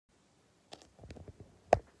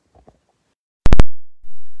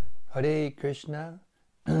Hare Krishna,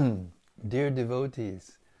 dear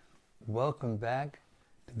devotees, welcome back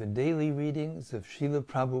to the daily readings of Srila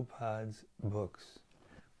Prabhupada's books,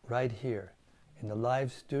 right here in the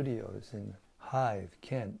live studios in Hythe,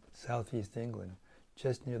 Kent, Southeast England,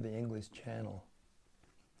 just near the English Channel.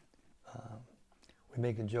 We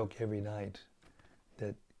make a joke every night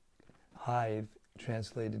that Hythe,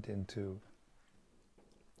 translated into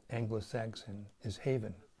Anglo-Saxon, is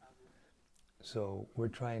haven. So we're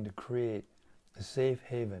trying to create a safe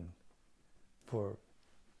haven for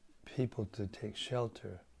people to take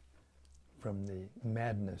shelter from the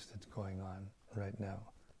madness that's going on right now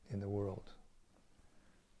in the world.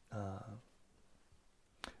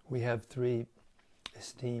 We have three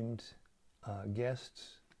esteemed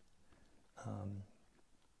guests,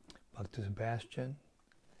 Bhakta Sebastian,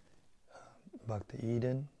 Bhakta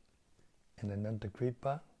Eden, and Ananta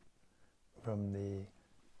Kripa from the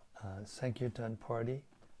Sankirtan party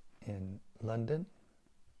in London.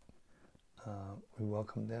 We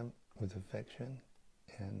welcome them with affection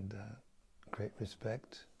and great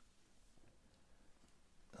respect.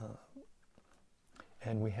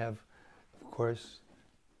 And we have, of course,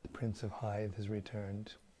 the Prince of Hythe has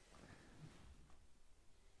returned.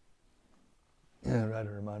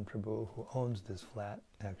 Radharaman Prabhu, who owns this flat,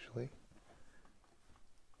 actually.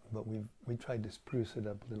 But we tried to spruce it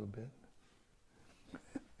up a little bit.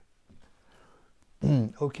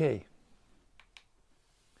 Okay.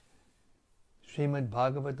 Srimad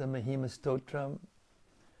Bhagavata Mahima Stotram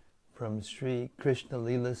from Sri Krishna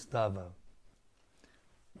Lila Stava,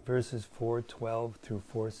 verses 412 through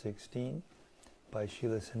 416 by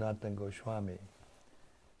Srila Sanatana Goswami,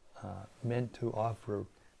 meant to offer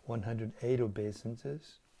 108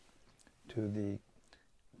 obeisances to the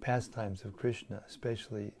pastimes of Krishna,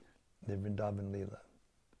 especially the Vrindavan Lila.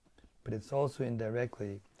 But it's also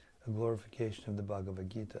indirectly a glorification of the Bhagavad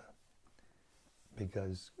Gita,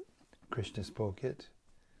 because Krishna spoke it,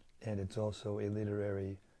 and it's also a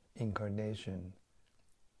literary incarnation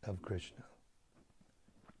of Krishna.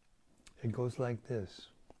 It goes like this.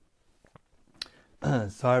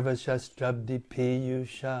 Sarva Shastrabdi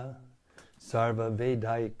Piyusha Sarva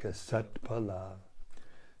Vedaika Satpala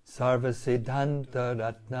Sarva Siddhanta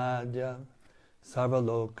Ratnaja Sarva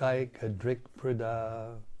Lokaika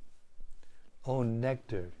Drikprada. O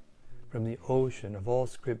nectar from the ocean of all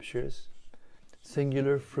scriptures,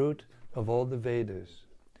 singular fruit of all the Vedas,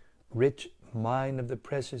 rich mine of the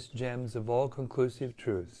precious gems of all conclusive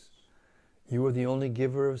truths, you are the only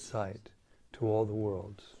giver of sight to all the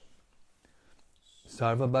worlds.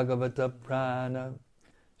 Sarva Bhagavata Prana,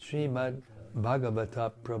 Srimad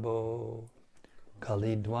Bhagavata Prabho,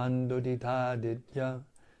 Kali Dvandoditaditya,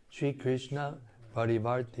 Sri Krishna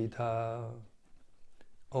Parivartita.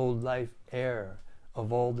 O life air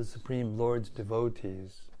of all the Supreme Lord's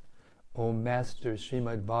devotees, O Master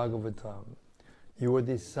Srimad Bhagavatam, you are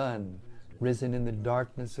the sun risen in the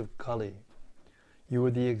darkness of Kali. You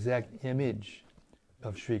are the exact image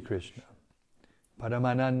of Sri Krishna.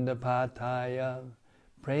 Paramananda Pataya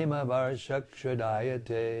Prema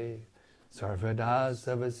Varshakshadayate Sarvada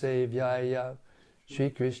Savasevyaya Sri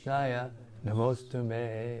Krishnaya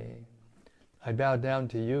Namostume. I bow down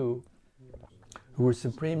to you, who are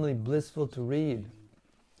supremely blissful to read.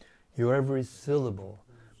 Your every syllable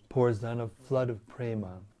pours down a flood of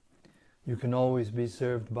prema. You can always be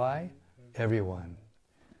served by everyone.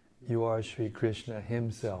 You are Sri Krishna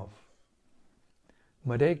himself.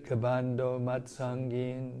 Madeka Bando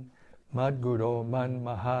Matsangin Madguro Man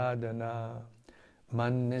Mahadana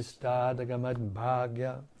Man Nistadaga Mad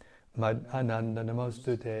Bhagya Mad Ananda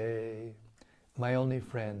Namostute. My only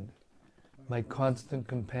friend, my constant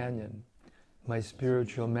companion, my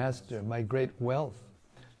spiritual master, my great wealth,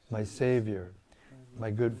 my savior,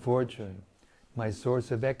 my good fortune, my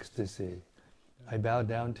source of ecstasy, I bow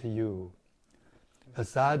down to you.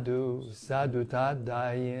 Asadu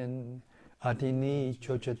sadutadayin atini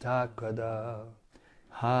chochatakada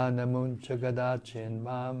hanamunchagadachin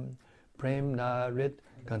mam premnarit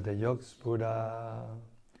kantayokspura.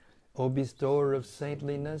 O bestower of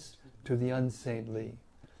saintliness to the unsaintly,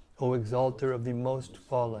 O exalter of the most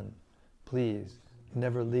fallen, please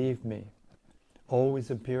never leave me. Always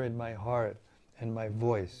appear in my heart and my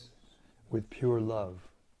voice with pure love.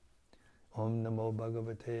 Om Namo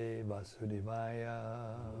Bhagavate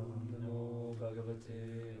Vasudevaya. Om Namo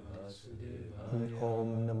Bhagavate Vasudevaya.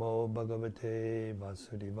 Om Namo Bhagavate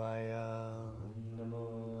Vasudevaya. Om Namo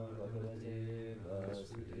Bhagavate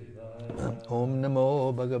Vasudevaya. Om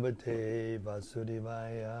Namo Bhagavate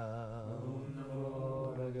Vasudevaya. Om Namo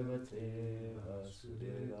Bhagavate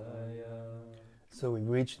Vasudevaya. So we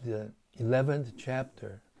reached the 11th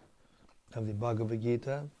chapter of the Bhagavad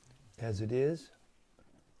Gita, as it is.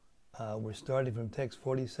 We're starting from text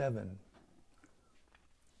 47.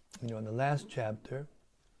 In the last chapter,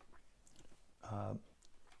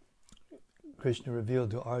 Krishna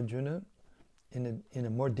revealed to Arjuna in a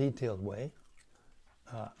more detailed way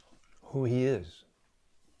who he is.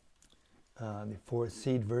 The 4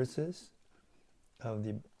 seed verses of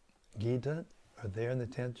the Gita are there in the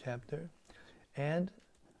 10th chapter. And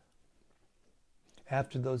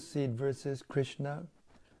after those seed verses, Krishna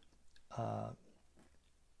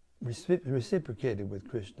reciprocated with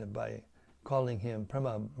Krishna by calling him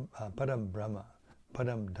Param Brahma,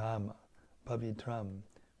 Param Dhamma, Pavitram,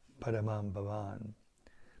 Paramam Bhavan,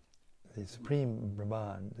 the supreme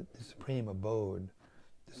Brahman, the supreme abode,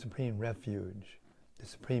 the supreme refuge, the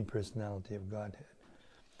supreme personality of Godhead.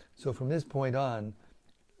 So from this point on,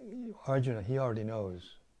 Arjuna, he already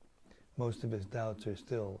knows. Most of his doubts are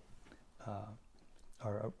still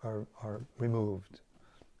are removed.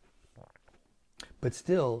 But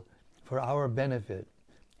still, for our benefit,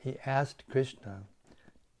 he asked Krishna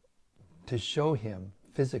to show him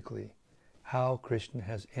physically how Krishna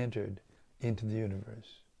has entered into the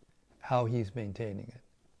universe, how he's maintaining it.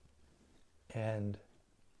 And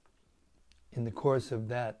in the course of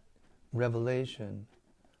that revelation,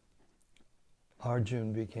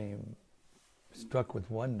 Arjuna became struck with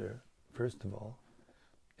wonder, first of all,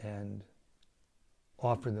 and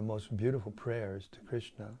offered the most beautiful prayers to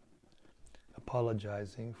Krishna,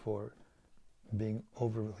 apologizing for being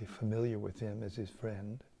overly familiar with him as his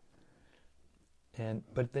friend.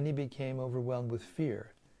 But then he became overwhelmed with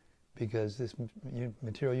fear, because this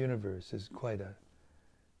material universe is quite a,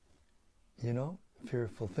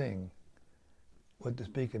 fearful thing. What to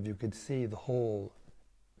speak of, you could see the whole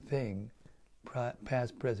thing,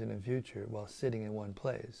 past, present, and future, while sitting in one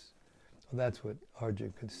place. Well, that's what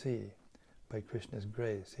Arjuna could see. By Krishna's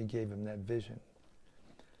grace, he gave him that vision.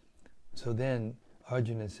 So then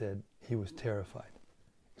Arjuna said he was terrified.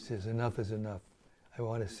 He says, enough is enough. I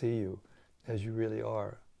want to see you as you really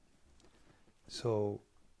are. So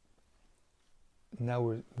now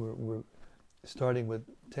we're starting with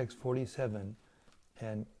text 47,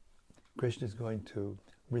 and Krishna is going to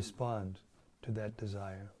respond to that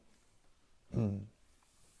desire.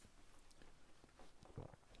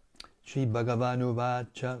 Shri Bhagavanu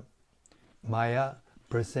Vacha Maya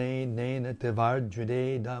Prasenena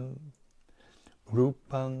Tevarjudedam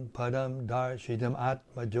Rupang Padam Darshitam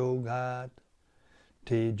Atma Jogat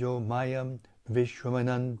Tejo Mayam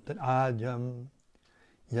Vishwamanantat Ajam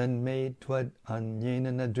Yanme Tvad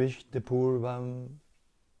Anyena Nadrishta Purvam.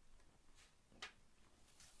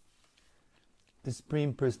 The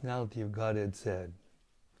Supreme Personality of Godhead said,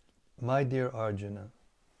 My dear Arjuna,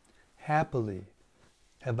 happily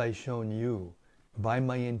have I shown you, by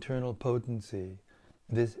my internal potency,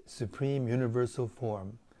 this supreme universal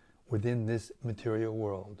form within this material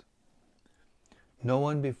world. No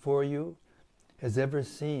one before you has ever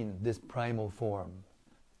seen this primal form,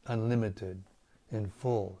 unlimited and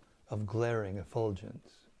full of glaring effulgence.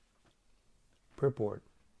 Purport.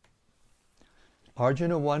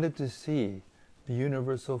 Arjuna wanted to see the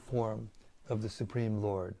universal form of the Supreme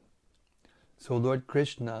Lord. So Lord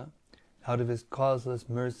Krishna, out of his causeless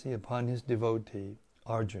mercy upon his devotee,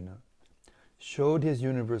 Arjuna, showed his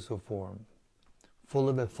universal form, full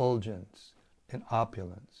of effulgence and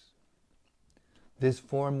opulence. This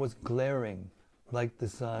form was glaring like the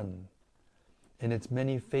sun, and its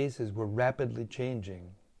many faces were rapidly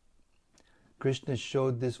changing. Krishna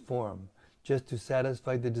showed this form just to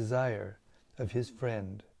satisfy the desire of his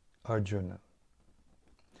friend Arjuna.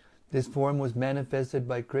 This form was manifested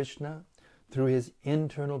by Krishna through his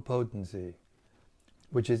internal potency,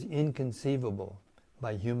 which is inconceivable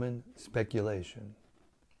by human speculation.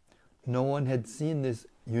 No one had seen this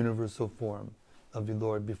universal form of the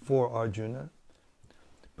Lord before Arjuna,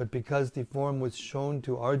 but because the form was shown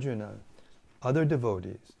to Arjuna, other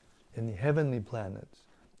devotees in the heavenly planets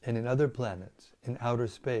and in other planets in outer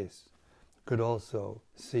space could also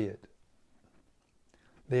see it.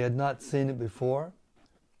 They had not seen it before,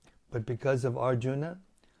 but because of Arjuna,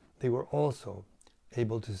 they were also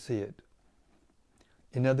able to see it.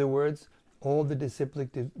 In other words, all the disciplic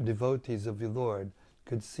devotees of the Lord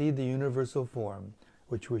could see the universal form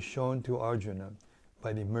which was shown to Arjuna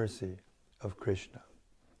by the mercy of Krishna.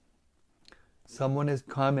 Someone has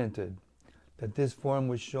commented that this form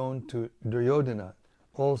was shown to Duryodhana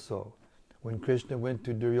also when Krishna went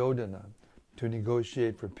to Duryodhana to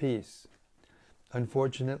negotiate for peace.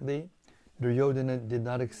 Unfortunately, Duryodhana did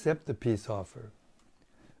not accept the peace offer.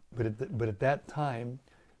 But at that time,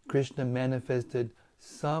 Krishna manifested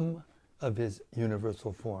some of his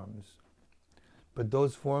universal forms. But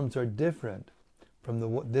those forms are different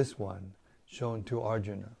from this one shown to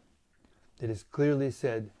Arjuna. It is clearly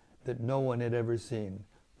said that no one had ever seen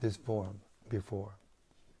this form before.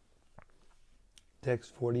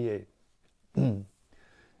 Text 48.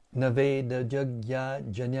 Naveda jagya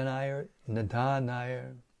janyanayar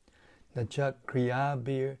nadhanayar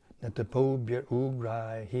nachakriyabhir natapobhyar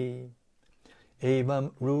ugrahi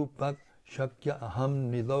evam rupak shakya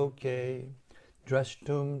aham niloke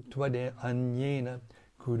drashtum tvade anyena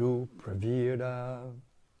kuru pravira.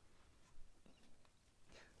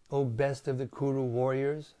 O best of the Kuru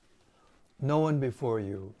warriors, no one before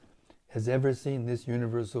you has ever seen this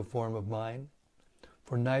universal form of mine,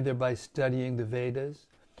 for neither by studying the Vedas,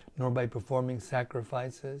 nor by performing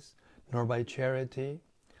sacrifices, nor by charity,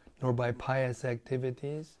 nor by pious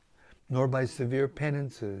activities, nor by severe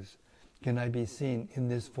penances can I be seen in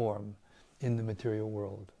this form in the material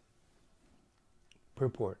world.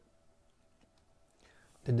 Purport.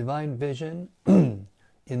 The divine vision in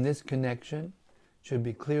this connection should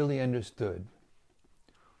be clearly understood.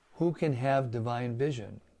 Who can have divine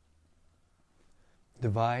vision?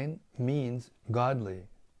 Divine means godly.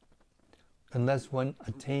 Unless one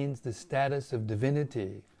attains the status of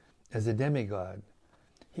divinity as a demigod,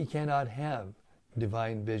 he cannot have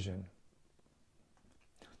divine vision.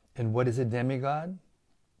 And what is a demigod?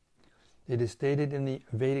 It is stated in the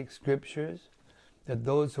Vedic scriptures that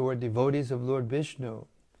those who are devotees of Lord Vishnu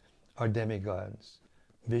are demigods.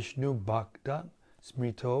 Vishnu Bhakta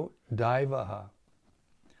Smrito Daivaha.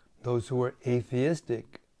 Those who are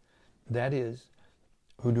atheistic, that is,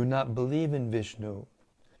 who do not believe in Vishnu,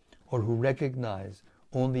 or who recognize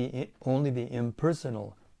only the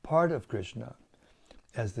impersonal part of Krishna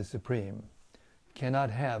as the Supreme,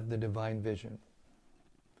 cannot have the divine vision.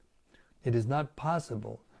 It is not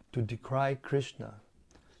possible to decry Krishna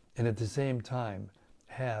and at the same time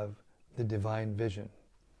have the divine vision.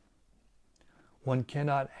 One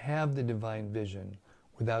cannot have the divine vision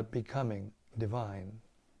without becoming divine.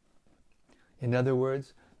 In other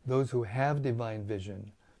words, those who have divine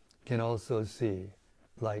vision can also see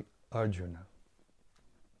like Arjuna.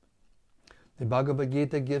 The Bhagavad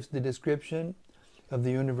Gita gives the description of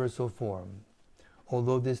the universal form.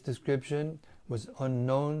 Although this description was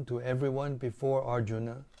unknown to everyone before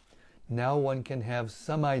Arjuna, now one can have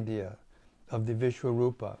some idea of the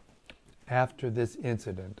Vishwarupa after this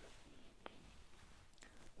incident.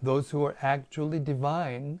 Those who are actually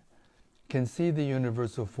divine can see the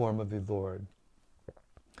universal form of the Lord.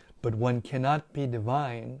 But one cannot be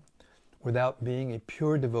divine without being a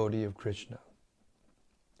pure devotee of Krishna.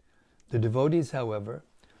 The devotees, however,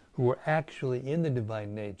 who are actually in the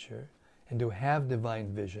divine nature and who have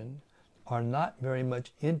divine vision are not very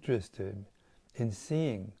much interested in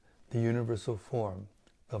seeing the universal form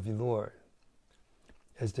of the Lord.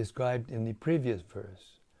 As described in the previous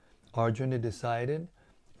verse, Arjuna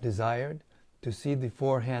desired to see the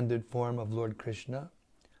four-handed form of Lord Krishna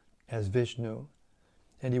as Vishnu,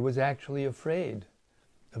 and he was actually afraid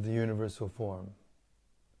of the universal form.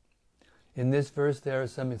 In this verse there are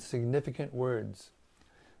some significant words,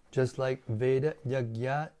 just like Veda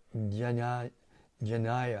Yagya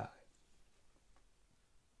Janaya.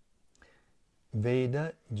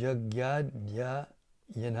 Veda Yagya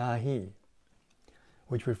Yanahi,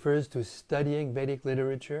 which refers to studying Vedic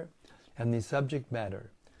literature and the subject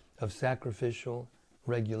matter of sacrificial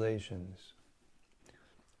regulations.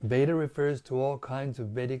 Veda refers to all kinds of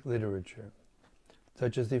Vedic literature,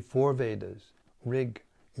 such as the four Vedas, Rig,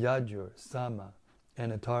 Yajur, Sama,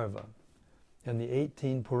 and Atharva, and the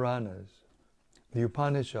 18 Puranas, the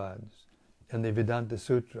Upanishads, and the Vedanta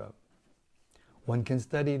Sutra. One can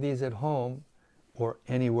study these at home or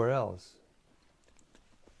anywhere else.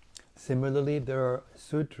 Similarly, there are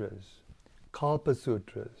sutras, Kalpa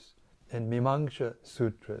Sutras, and Mimamsa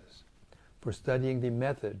Sutras for studying the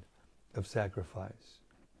method of sacrifice.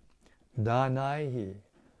 Dhanaihi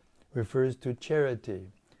refers to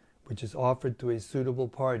charity, which is offered to a suitable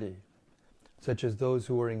party, such as those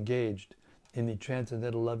who are engaged in the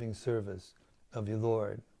transcendental loving service of the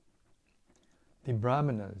Lord, the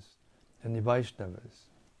Brahmanas and the Vaishnavas.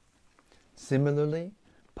 Similarly,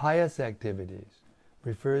 pious activities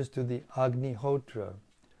refers to the Agnihotra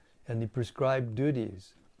and the prescribed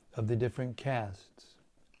duties of the different castes,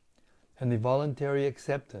 and the voluntary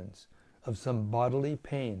acceptance of some bodily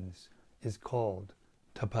pains is called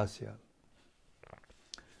tapasya.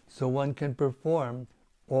 So one can perform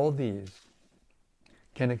all these,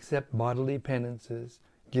 can accept bodily penances,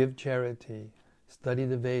 give charity, study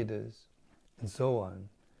the Vedas, and so on.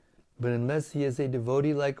 But unless he is a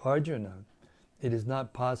devotee like Arjuna, it is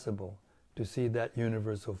not possible to see that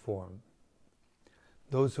universal form.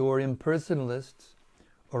 Those who are impersonalists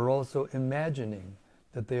are also imagining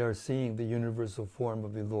that they are seeing the universal form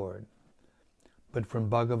of the Lord. But from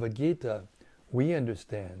Bhagavad Gita, we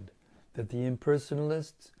understand that the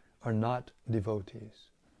impersonalists are not devotees.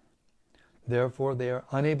 Therefore, they are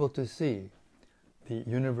unable to see the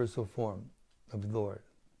universal form of the Lord.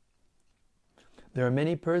 There are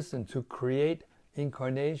many persons who create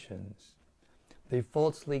incarnations. They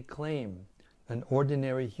falsely claim an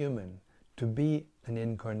ordinary human to be an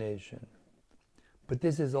incarnation. But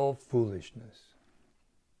this is all foolishness.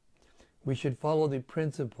 We should follow the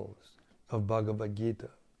principles of Bhagavad Gita.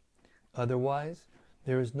 Otherwise,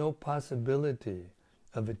 there is no possibility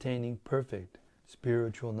of attaining perfect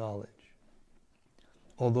spiritual knowledge.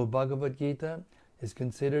 Although Bhagavad Gita is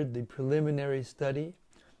considered the preliminary study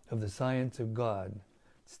of the science of God,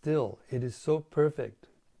 still it is so perfect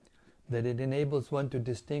that it enables one to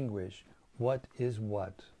distinguish what is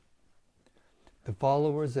what. The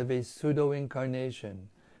followers of a pseudo-incarnation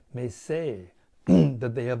may say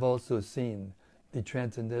that they have also seen the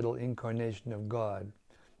transcendental incarnation of God,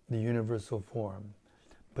 the universal form,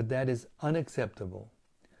 but that is unacceptable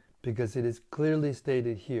because it is clearly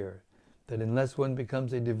stated here that unless one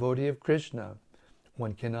becomes a devotee of Krishna,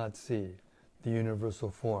 one cannot see the universal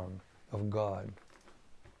form of God.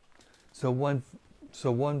 So one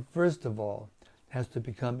first of all has to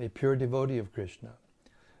become a pure devotee of Krishna.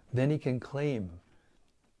 Then he can claim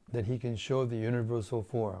that he can show the universal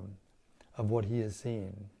form of what he has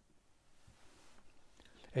seen.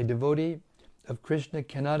 A devotee of Krishna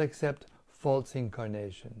cannot accept false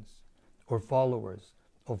incarnations or followers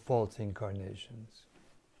of false incarnations.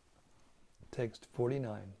 Text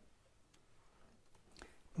 49.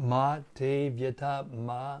 Ma te vyata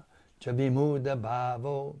ma chavimuda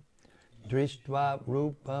bhavo drishtva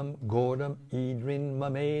rupam godam idrin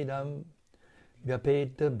mamedam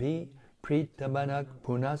vyapeta bhi pritabanak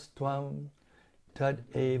punastvam tad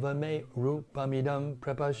eva me rupamidam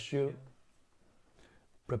prapashya.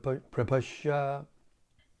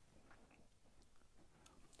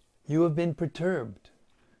 You have been perturbed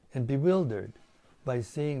and bewildered by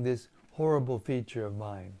seeing this horrible feature of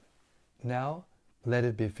mine. Now, let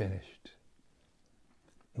it be finished.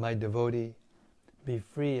 My devotee, be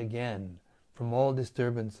free again from all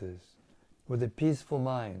disturbances. With a peaceful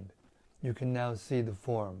mind, you can now see the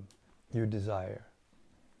form you desire.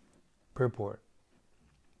 Purport.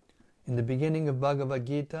 In the beginning of Bhagavad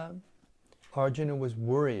Gita, Arjuna was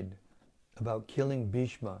worried about killing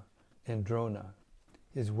Bhishma and Drona,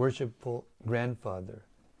 his worshipful grandfather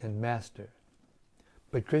and master.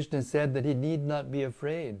 But Krishna said that he need not be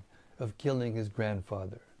afraid of killing his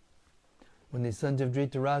grandfather. When the sons of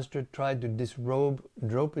Dhritarashtra tried to disrobe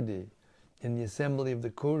Draupadi in the assembly of the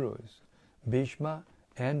Kurus, Bhishma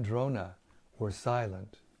and Drona were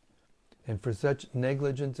silent, and for such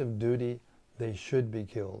negligence of duty they should be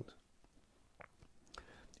killed.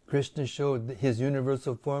 Krishna showed his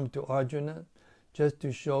universal form to Arjuna just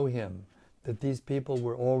to show him that these people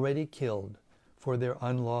were already killed for their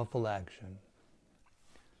unlawful action.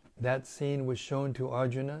 That scene was shown to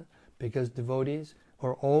Arjuna because devotees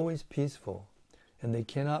are always peaceful and they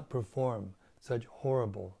cannot perform such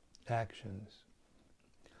horrible actions.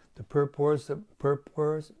 The purpose of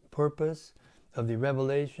the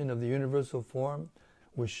revelation of the universal form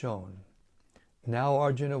was shown. Now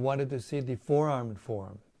Arjuna wanted to see the four-armed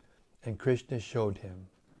form, and Krishna showed him.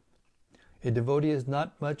 A devotee is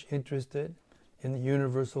not much interested in the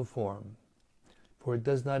universal form, for it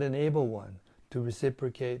does not enable one to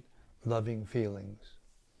reciprocate loving feelings.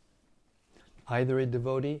 Either a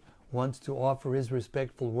devotee wants to offer his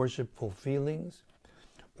respectful worshipful feelings,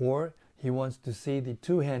 or he wants to see the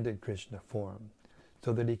two-handed Krishna form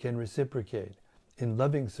so that he can reciprocate in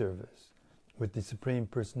loving service with the Supreme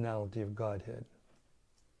Personality of Godhead.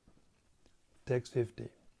 Text 50.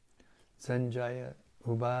 Sanjaya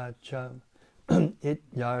uvacha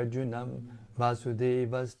ityarjunam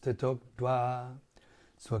vasudevas tatoktva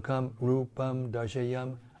swakam rupam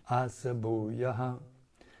darshayam asabhuyaha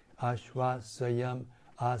ashvasayam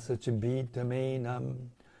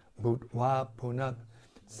asachibitamenam bhutva punak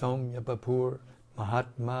saumyapapur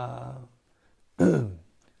mahatma.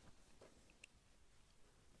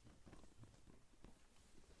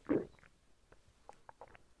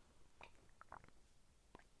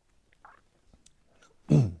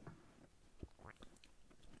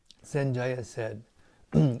 Sanjaya said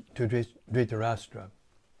to Dhritarashtra,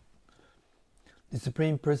 the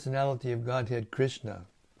Supreme Personality of Godhead Krishna,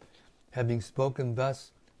 having spoken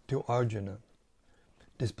thus to Arjuna,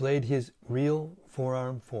 displayed his real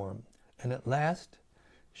four-arm form and at last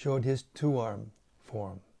showed his two-arm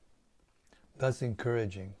form, thus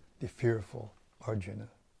encouraging the fearful Arjuna.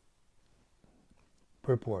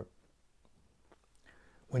 Purport.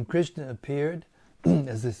 When Krishna appeared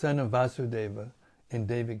as the son of Vasudeva in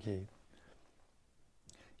Devaki,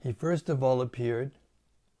 he first of all appeared,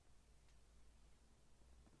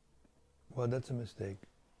 well, that's a mistake.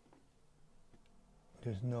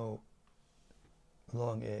 There's no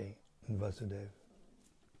long A in Vasudeva.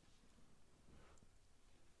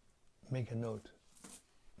 Make a note,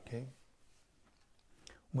 okay?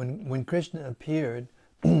 When Krishna appeared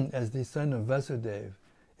as the son of Vasudeva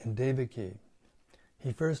in Devaki,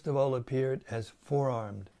 he first of all appeared as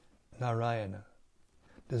four-armed Narayana.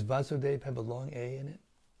 Does Vasudeva have a long A in it,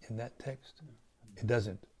 in that text? It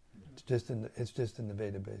doesn't. It's just in the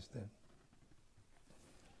Vedabase then.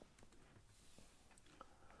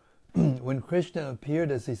 When Krishna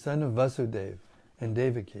appeared as the son of Vasudeva in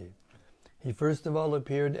Devaki, he first of all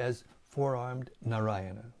appeared as four-armed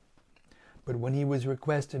Narayana. But when he was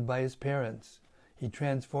requested by his parents, he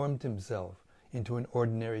transformed himself into an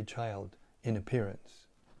ordinary child in appearance.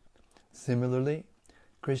 Similarly,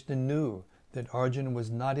 Krishna knew that Arjuna was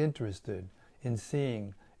not interested in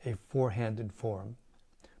seeing a four-handed form.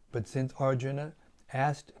 But since Arjuna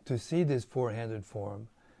asked to see this four-handed form,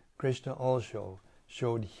 Krishna also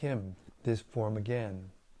showed him this form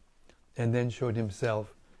again, and then showed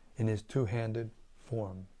himself in his two-handed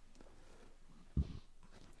form.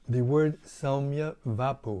 The word Saumya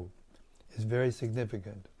Vapu is very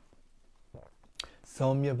significant.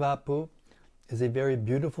 Saumya Vapu is a very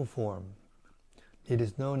beautiful form. It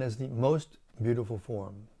is known as the most beautiful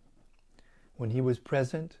form. When he was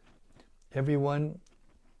present, everyone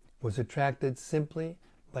was attracted simply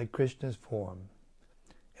by Krishna's form.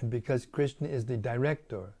 And because Krishna is the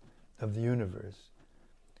director of the universe,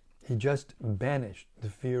 he just banished the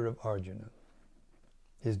fear of Arjuna,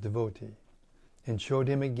 his devotee, and showed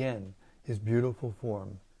him again his beautiful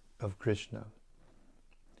form of Krishna.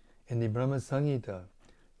 In the Brahma Samhita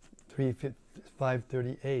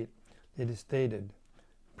 538, it is stated,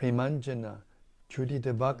 Premanjana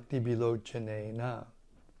Chudita Bhakti Bilochanena.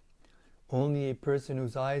 Only a person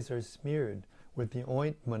whose eyes are smeared with the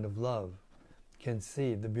ointment of love can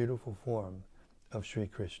see the beautiful form of Sri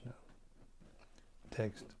Krishna.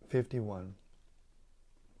 Text 51.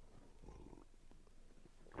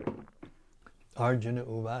 Arjuna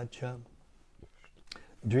Uvacha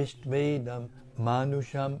Drishtvedam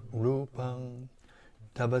Manusham Rupam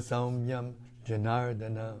Tabasaumyam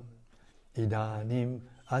Janardana Idanim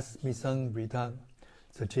Asmi Sangrita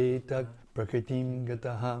Sachetak Prakritim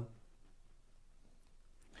Gataha.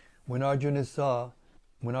 When Arjuna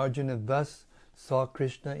thus saw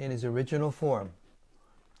Krishna in his original form,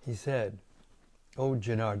 he said, O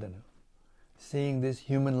Janardana, seeing this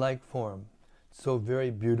human-like form, so very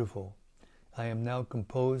beautiful, I am now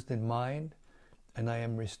composed in mind, and I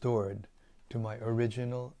am restored to my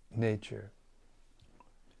original nature.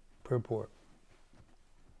 Purport.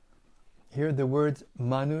 Here the words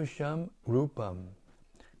Manusham Rupam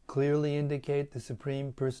clearly indicate the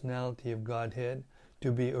Supreme Personality of Godhead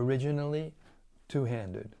to be originally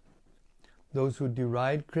two-handed. Those who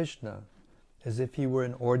deride Krishna as if he were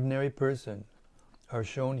an ordinary person are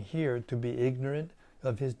shown here to be ignorant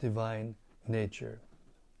of his divine nature.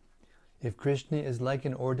 If Krishna is like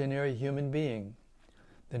an ordinary human being,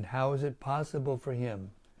 then how is it possible for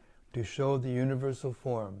him to show the universal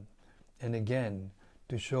form and again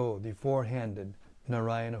to show the four-handed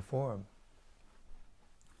Narayana form?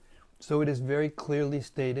 So it is very clearly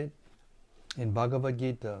stated in Bhagavad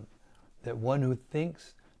Gita that one who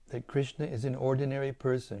thinks that Krishna is an ordinary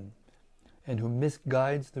person and who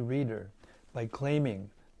misguides the reader by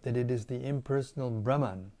claiming that it is the impersonal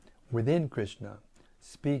Brahman within Krishna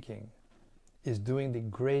speaking is doing the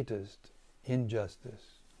greatest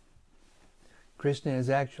injustice. Krishna has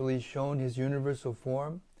actually shown his universal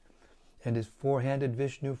form and his four-handed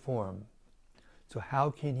Vishnu form. So how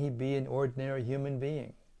can he be an ordinary human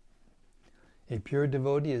being? A pure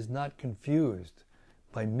devotee is not confused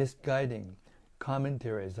by misguiding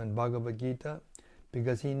commentaries on Bhagavad Gita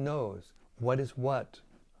because he knows what is what.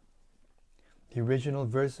 The original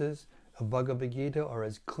verses of Bhagavad Gita are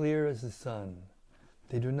as clear as the sun.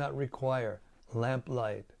 They do not require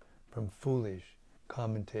lamplight from foolish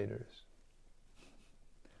commentators.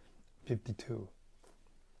 52.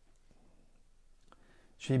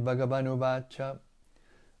 Shri Bhagavan Uvacha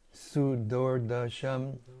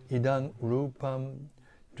Sudordasham idang rupam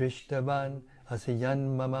drishtavan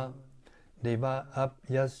asiyan mama deva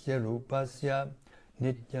apyasya rupasya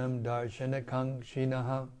nityam darshanakang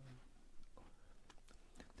shinaha.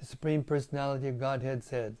 The Supreme Personality of Godhead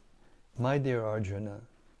said, My dear Arjuna,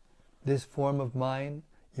 this form of mine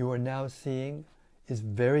you are now seeing is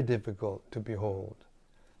very difficult to behold.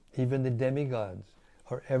 Even the demigods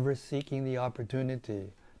are ever seeking the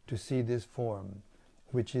opportunity to see this form,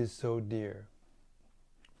 which is so dear.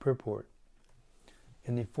 Purport.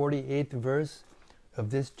 In the 48th verse of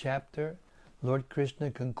this chapter, Lord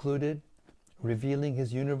Krishna concluded, revealing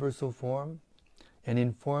his universal form, and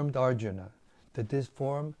informed Arjuna that this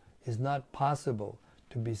form is not possible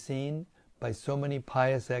to be seen by so many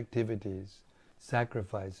pious activities,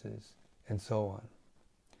 sacrifices, and so on.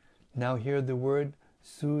 Now here the word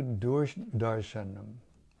Sudurdarshanam,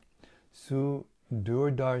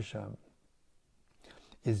 Sudurdarshanam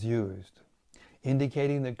is used,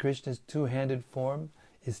 indicating that Krishna's two-handed form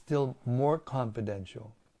is still more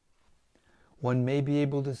confidential. One may be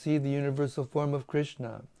able to see the universal form of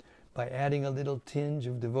Krishna by adding a little tinge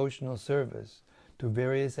of devotional service to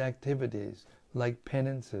various activities like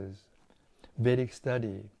penances, Vedic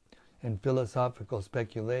study, and philosophical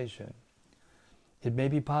speculation. It may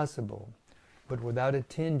be possible, but without a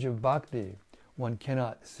tinge of bhakti, one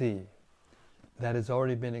cannot see. That has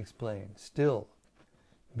already been explained. Still,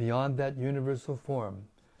 beyond that universal form,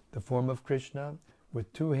 the form of Krishna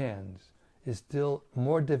with two hands is still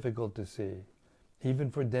more difficult to see, even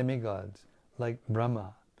for demigods like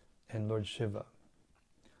Brahma and Lord Shiva.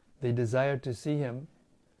 They desire to see him,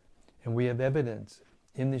 and we have evidence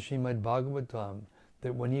in the Srimad Bhagavatam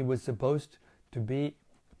that when he was supposed to be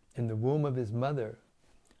in the womb of his mother,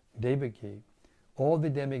 Devaki, all the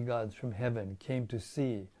demigods from heaven came to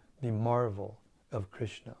see the marvel of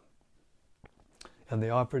Krishna. And they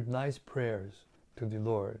offered nice prayers to the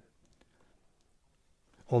Lord,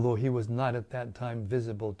 although he was not at that time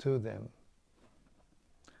visible to them.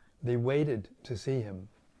 They waited to see him.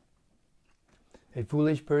 A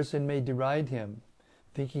foolish person may deride him,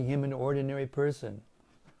 thinking him an ordinary person,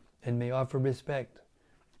 and may offer respect,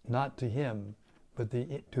 not to him, but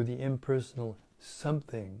to the impersonal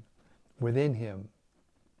something within him.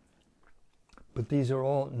 But these are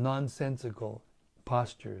all nonsensical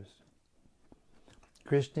postures.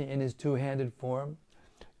 Krishna in his two-handed form,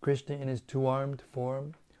 Krishna in his two-armed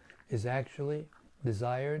form, is actually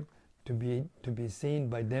desired to be seen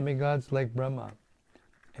by demigods like Brahma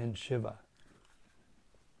and Shiva.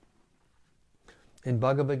 In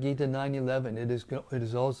Bhagavad Gita 9:11, it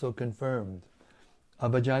is also confirmed,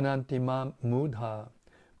 Abhajananti mam mudha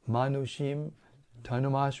manushim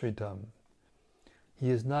tanumashritam. He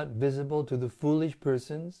is not visible to the foolish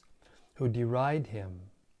persons who deride him.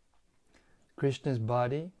 Krishna's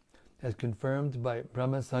body, as confirmed by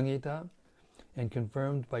Brahma Samhita and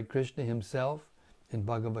confirmed by Krishna himself in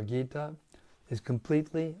Bhagavad Gita, is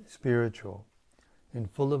completely spiritual and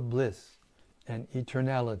full of bliss and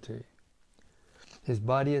eternality. His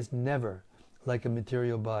body is never like a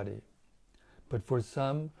material body. But for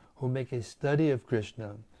some who make a study of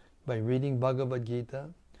Krishna by reading Bhagavad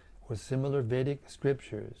Gita or similar Vedic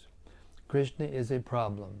scriptures, Krishna is a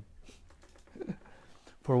problem.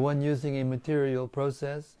 For one using a material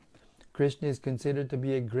process, Krishna is considered to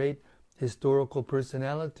be a great historical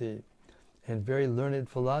personality and very learned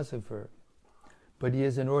philosopher. But he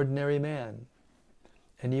is an ordinary man.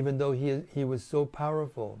 And even though he was so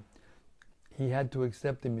powerful, he had to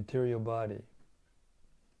accept a material body.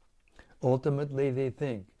 Ultimately, they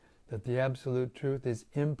think that the absolute truth is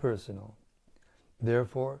impersonal.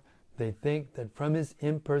 Therefore, they think that from his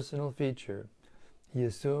impersonal feature, he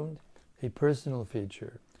assumed a personal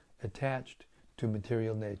feature attached to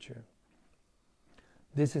material nature.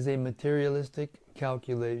 This is a materialistic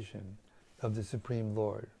calculation of the Supreme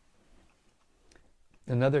Lord.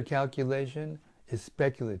 Another calculation is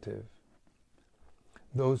speculative.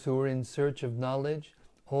 Those who are in search of knowledge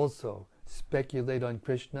also speculate on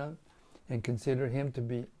Krishna and consider him to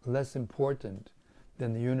be less important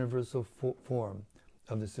than the universal form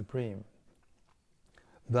of the Supreme.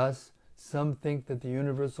 Thus, some think that the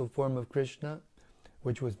universal form of Krishna,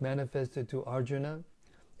 which was manifested to Arjuna,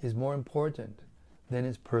 is more important than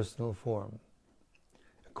his personal form.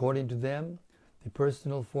 According to them, the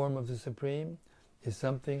personal form of the Supreme is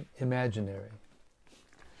something imaginary.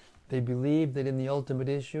 They believe that in the ultimate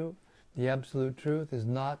issue, the absolute truth is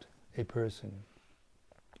not a person.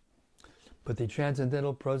 But the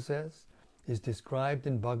transcendental process is described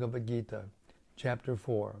in Bhagavad Gita, chapter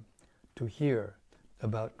 4, to hear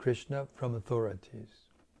about Krishna from authorities.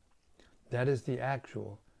 That is the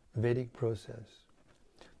actual Vedic process.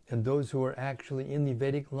 And those who are actually in the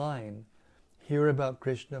Vedic line hear about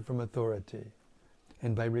Krishna from authority.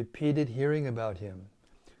 And by repeated hearing about him,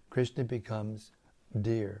 Krishna becomes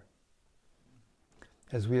dear.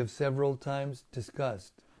 As we have several times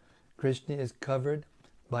discussed, Krishna is covered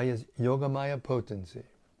by his Yogamaya potency.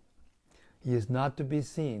 He is not to be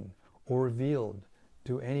seen or revealed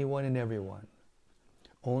to anyone and everyone.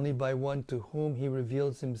 Only by one to whom he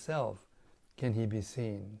reveals himself can he be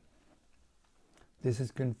seen. This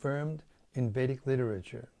is confirmed in Vedic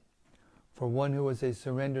literature. For one who is a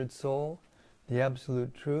surrendered soul, the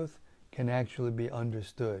absolute truth can actually be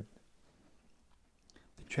understood.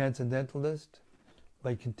 The transcendentalist,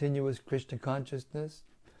 by continuous Krishna consciousness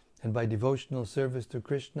and by devotional service to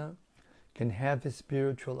Krishna, can have his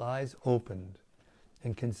spiritual eyes opened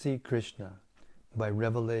and can see Krishna by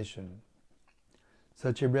revelation.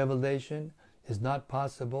 Such a revelation is not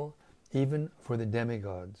possible even for the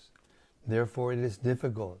demigods. Therefore, it is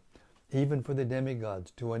difficult even for the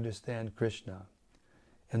demigods to understand Krishna.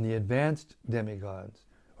 And the advanced demigods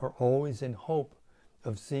are always in hope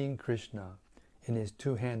of seeing Krishna in his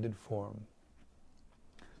two-handed form.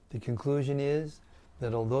 The conclusion is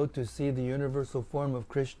that although to see the universal form of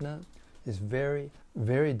Krishna is very,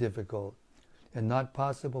 very difficult and not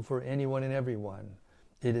possible for anyone and everyone,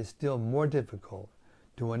 it is still more difficult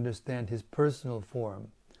to understand his personal form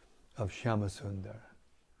of Shyamasundar.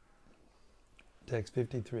 Text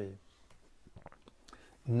 53.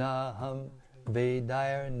 Naham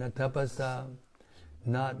vedair na tapasa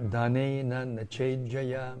na dhanena na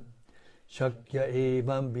chejaya shakya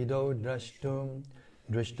evam vido drashtum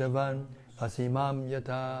drishtavan asimam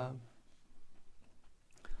yata.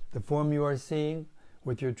 The form you are seeing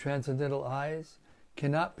with your transcendental eyes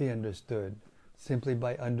cannot be understood simply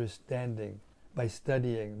by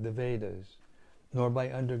studying the Vedas, nor by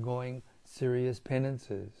undergoing serious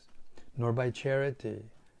penances, nor by charity,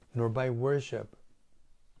 nor by worship.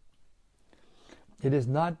 It is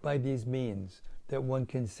not by these means that one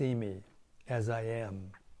can see me as I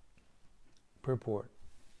am. Purport.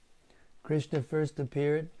 Krishna first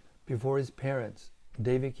appeared before his parents,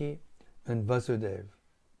 Devaki and Vasudeva.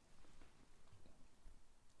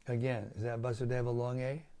 Again, is that Vasudeva a long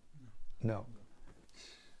A? No.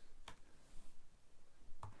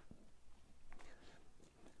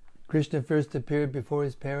 Krishna first appeared before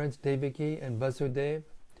his parents, Devaki and Vasudeva,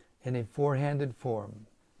 in a four-handed form,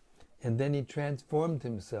 and then he transformed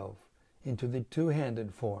himself into the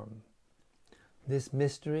two-handed form. This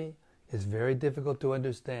mystery is very difficult to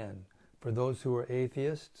understand for those who are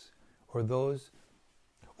atheists or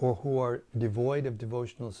who are devoid of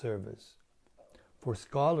devotional service. For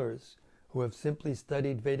scholars who have simply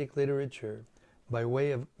studied Vedic literature by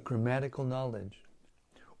way of grammatical knowledge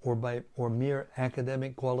or mere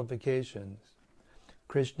academic qualifications,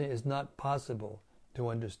 Krishna is not possible to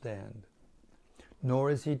understand.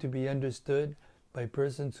 Nor is he to be understood by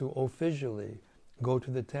persons who officially go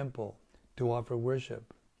to the temple to offer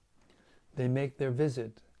worship. They make their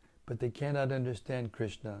visit, but they cannot understand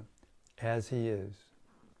Krishna as he is.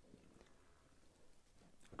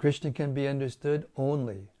 Krishna can be understood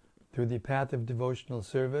only through the path of devotional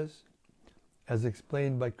service, as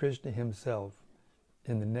explained by Krishna himself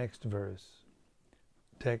in the next verse.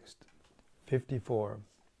 Text 54.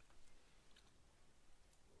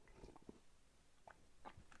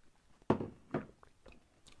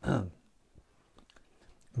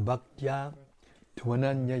 Bhaktya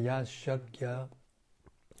tvananyaya shakya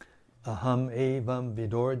aham evam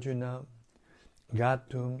vidorjuna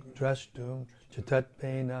gatum drashtum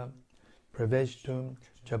chatatpena praveshtum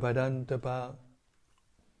chapadantapa.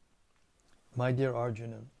 My dear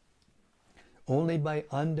Arjuna, only by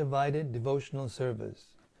undivided devotional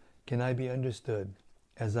service can I be understood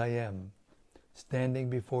as I am, standing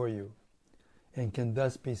before you, and can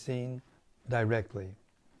thus be seen directly.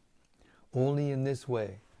 Only in this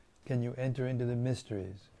way can you enter into the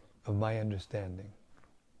mysteries of my understanding.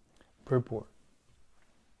 Purport.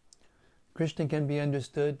 Krishna can be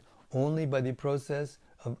understood only by the process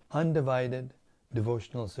of undivided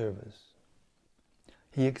devotional service.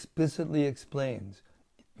 He explicitly explains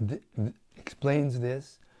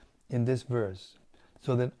this in this verse,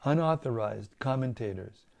 so that unauthorized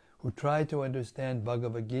commentators who try to understand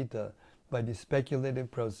Bhagavad Gita by the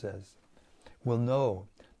speculative process will know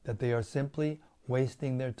that they are simply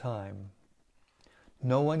wasting their time.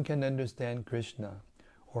 No one can understand Krishna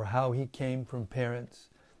or how he came from parents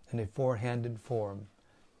in a four-handed form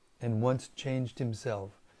and once changed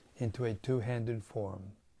himself into a two-handed form.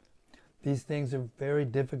 These things are very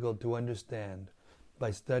difficult to understand by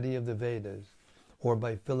study of the Vedas or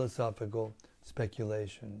by philosophical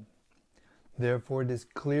speculation. Therefore, it is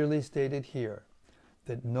clearly stated here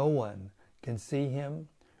that no one can see him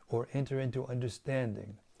or enter into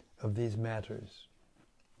understanding of these matters.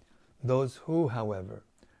 Those who, however,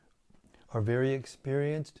 are very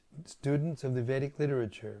experienced students of the Vedic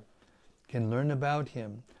literature can learn about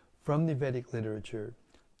him from the Vedic literature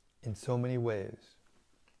in so many ways.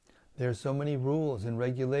 There are so many rules and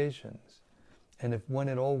regulations, and if one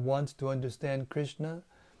at all wants to understand Krishna,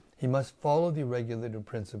 He must follow the regulative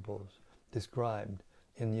principles described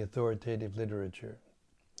in the authoritative literature.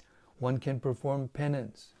 One can perform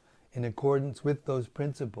penance in accordance with those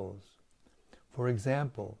principles. For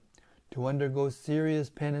example, to undergo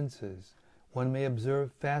serious penances, one may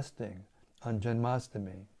observe fasting on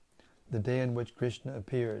Janmashtami, the day on which Krishna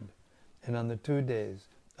appeared, and on the 2 days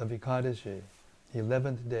of Ekadashi, the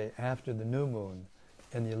 11th day after the new moon,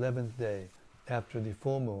 and the 11th day after the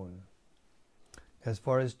full moon. As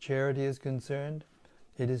far as charity is concerned,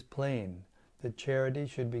 it is plain that charity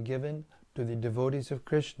should be given to the devotees of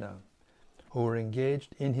Krishna, who are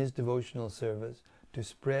engaged in his devotional service to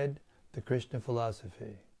spread the Krishna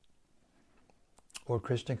philosophy, or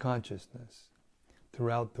Krishna consciousness,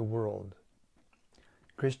 throughout the world.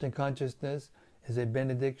 Krishna consciousness is a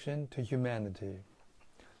benediction to humanity.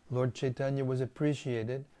 Lord Chaitanya was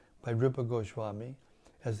appreciated by Rupa Goswami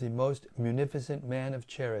as the most munificent man of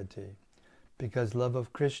charity, because love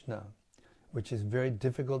of Krishna, which is very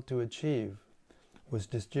difficult to achieve, was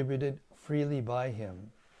distributed freely by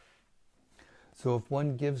him. So if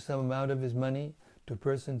one gives some amount of his money to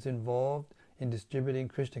persons involved in distributing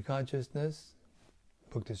Krishna consciousness,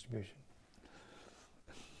 book distribution,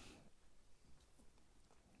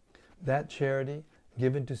 that charity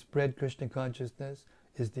given to spread Krishna consciousness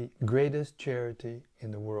is the greatest charity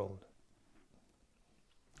in the world.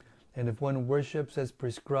 And if one worships as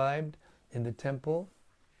prescribed in the temple,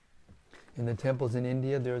 in the temples in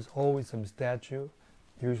India, there is always some statue,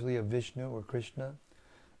 usually of Vishnu or Krishna.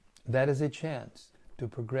 That is a chance to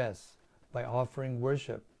progress by offering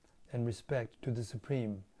worship and respect to the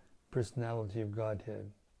Supreme Personality of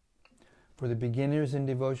Godhead. For the beginners in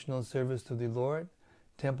devotional service to the Lord,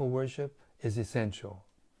 temple worship is essential.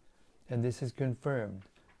 And this is confirmed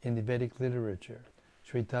in the Vedic literature,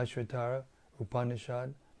 Shvetashvatara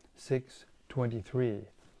Upanishad 6:23.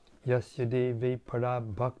 Yasya devi para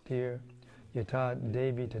bhaktir yata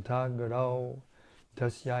devi tata garo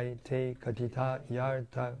tasyai te katita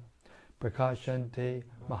yarta prakashante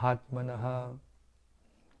mahatmanaha.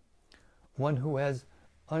 One who has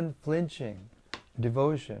unflinching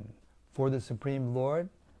devotion for the Supreme Lord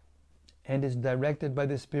and is directed by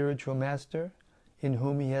the spiritual master, in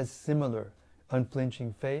whom he has similar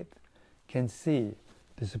unflinching faith, can see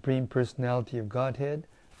the Supreme Personality of Godhead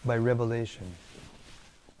by revelation.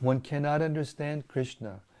 One cannot understand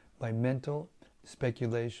Krishna by mental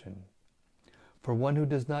speculation. For one who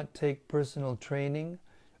does not take personal training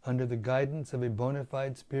under the guidance of a bona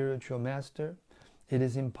fide spiritual master, it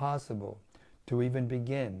is impossible to even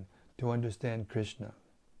begin to understand Krishna.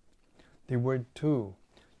 The word tu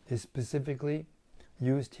is specifically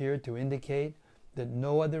used here to indicate that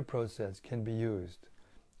no other process can be used,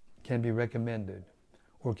 can be recommended,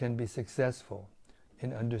 or can be successful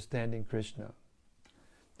in understanding Krishna.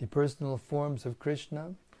 The personal forms of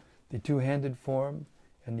Krishna, the two-handed form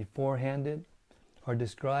and the four-handed, are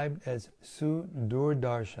described as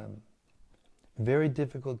sudurdarsham, very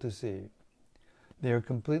difficult to see. They are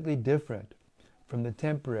completely different from the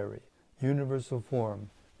temporary, universal form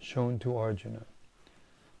shown to Arjuna.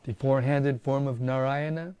 The four-handed form of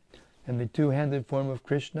Narayana and the two-handed form of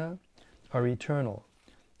Krishna are eternal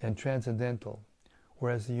and transcendental,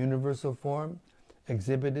 whereas the universal form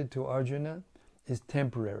exhibited to Arjuna is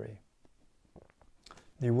temporary.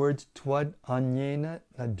 The words Tvad anyena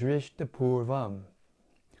nadrishta purvam,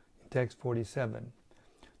 in text 47,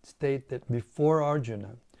 state that before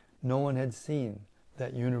Arjuna, no one had seen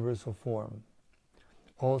that universal form.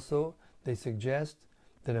 Also, they suggest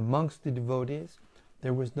that amongst the devotees,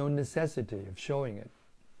 there was no necessity of showing it.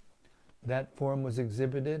 That form was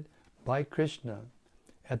exhibited by Krishna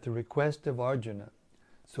at the request of Arjuna,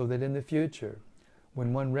 so that in the future,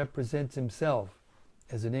 when one represents himself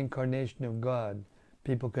as an incarnation of God,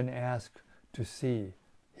 people can ask to see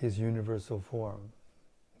his universal form.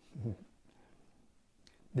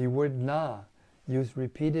 The word na, used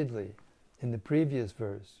repeatedly in the previous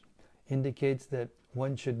verse, indicates that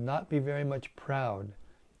one should not be very much proud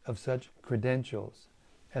of such credentials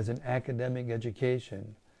as an academic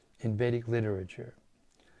education in Vedic literature.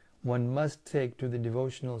 One must take to the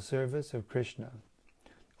devotional service of Krishna.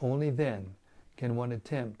 Only then can one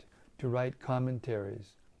attempt to write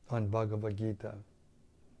commentaries on Bhagavad Gita.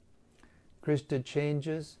 Krishna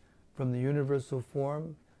changes from the universal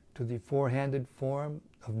form to the four-handed form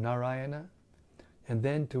of Narayana, and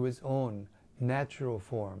then to his own natural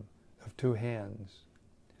form of two hands.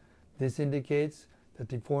 This indicates that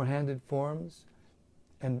the four-handed forms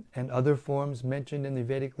and other forms mentioned in the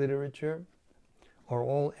Vedic literature are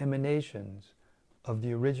all emanations of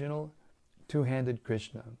the original two-handed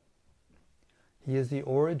Krishna. He is the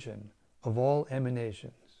origin of all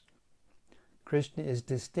emanations. Krishna is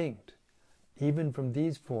distinct even from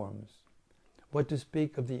these forms, what to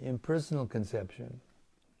speak of the impersonal conception?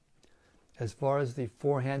 As far as the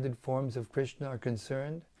four-handed forms of Krishna are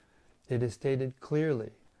concerned, it is stated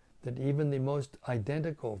clearly that even the most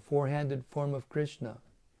identical four-handed form of Krishna,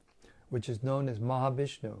 which is known as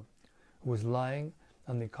Mahavishnu, who is lying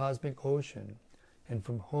on the cosmic ocean, and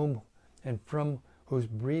from whose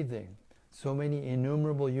breathing so many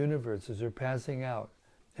innumerable universes are passing out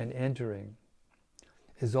and entering,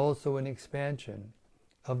 is also an expansion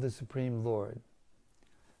of the Supreme Lord.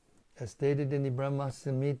 As stated in the Brahma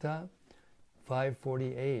Samhita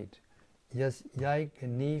 548, Yas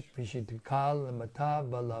yaikani vishitikala mata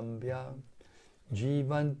balambya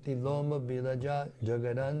jivanti loma bilaja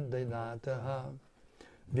jagadandanataha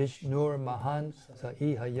Vishnur mahan sa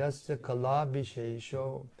ihayasya kala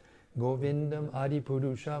vishesho govindam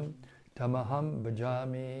adipurusham tamaham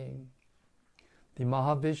bhajami. The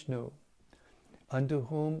Mahavishnu, into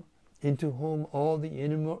whom all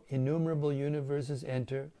the innumerable universes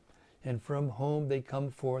enter, and from whom they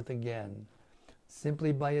come forth again,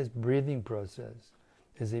 simply by his breathing process,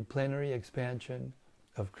 is a plenary expansion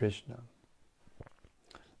of Krishna.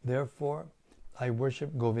 Therefore, I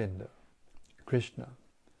worship Govinda, Krishna,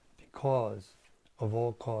 the cause of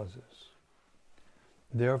all causes.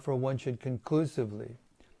 Therefore, one should conclusively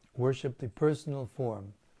worship the personal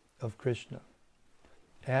form of Krishna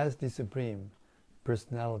as the Supreme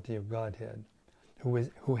Personality of Godhead,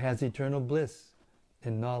 who has eternal bliss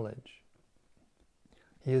and knowledge.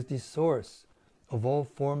 He is the source of all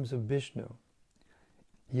forms of Vishnu.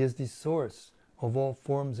 He is the source of all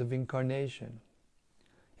forms of incarnation.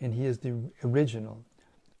 And he is the original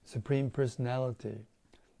Supreme Personality,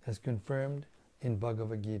 as confirmed in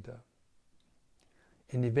Bhagavad Gita.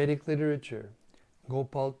 In the Vedic literature,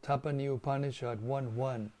 Gopal Tapani Upanishad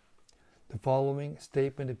 1.1, the following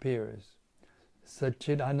statement appears: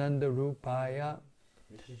 Satchidananda Rupaya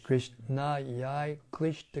Krishna Yai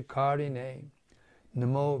Klishta Karine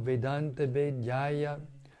Namo Vedanta Vedyaya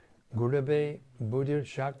Gurave Buddhir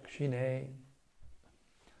Shakshine.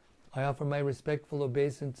 I offer my respectful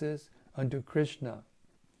obeisances unto Krishna,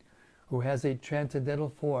 who has a transcendental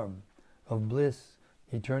form of bliss,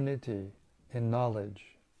 eternity, and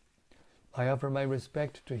knowledge. I offer my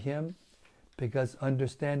respect to him because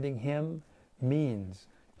understanding him means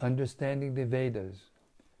understanding the Vedas,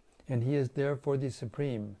 and he is therefore the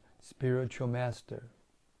supreme spiritual master.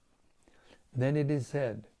 Then it is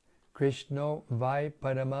said, Krishna vai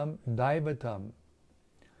paramam daivatam.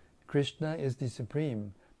 Krishna is the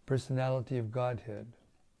supreme personality of Godhead.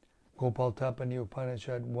 Gopal Tapani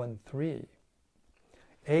Upanishad 1.3.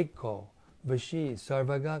 Eko vashi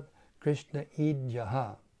sarvagak Krishna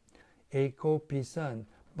idyaha. Eko pisan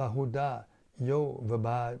bahuda yo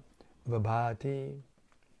vabhati.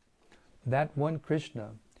 That one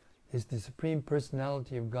Krishna is the Supreme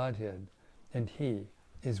Personality of Godhead, and he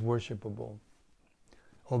is worshipable.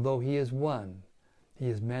 Although he is one, he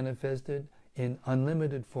is manifested in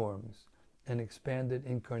unlimited forms and expanded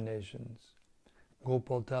incarnations.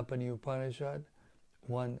 Gopal Tapani Upanishad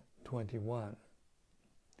 1.21.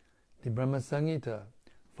 The Brahma Samhita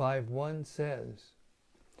 5.1 says,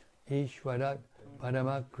 Ishwarat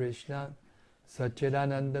Parama Krishna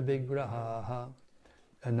Satchidananda Vigraha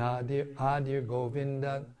Adir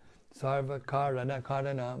Govinda Sarva Karana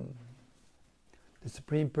Karanam. The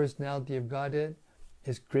Supreme Personality of Godhead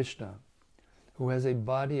is Krishna, who has a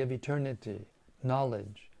body of eternity,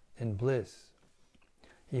 knowledge, and bliss.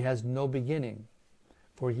 He has no beginning,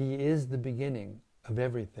 for he is the beginning of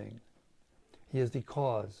everything. He is the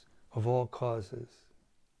cause of all causes.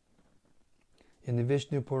 In the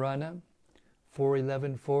Vishnu Purana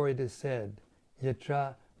 4.11.4 it is said,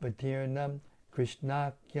 Yatra Bhatirnam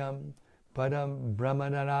Krishnakyam Padam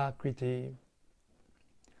Brahmanarakriti.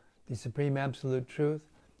 The Supreme Absolute Truth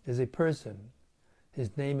is a person.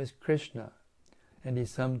 His name is Krishna, and he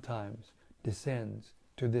sometimes descends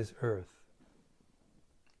to this earth.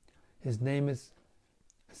 His name is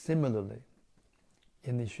similarly.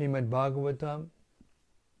 In the Srimad Bhagavatam,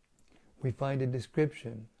 we find a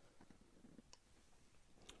description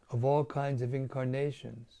of all kinds of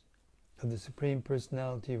incarnations of the Supreme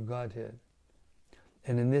Personality of Godhead.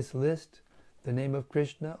 And in this list, the name of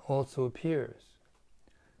Krishna also appears.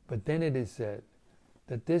 But then it is said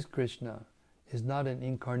that this Krishna is not an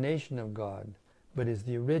incarnation of God, but is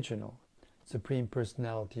the original Supreme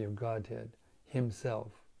Personality of Godhead,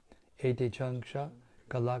 himself. Ete Chanksha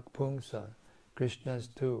Kalak Pungsa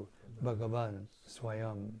Krishnastu Bhagavan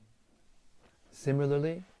Swayam.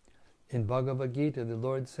 Similarly, in Bhagavad Gita, the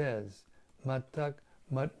Lord says, Mattak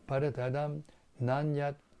Mat Paratadam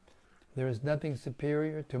Nanyat. There is nothing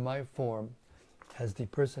superior to my form, as the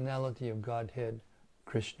personality of Godhead,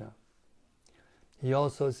 Krishna. He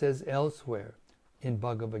also says elsewhere in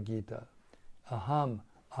Bhagavad Gita, Aham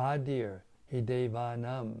Adir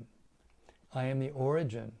Hidevanam. I am the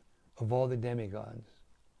origin of all the demigods.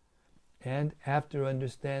 And after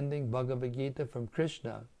understanding Bhagavad Gita from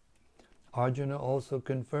Krishna, Arjuna also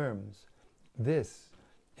confirms this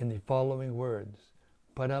in the following words,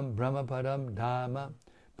 Padam Brahma Padam Dhamma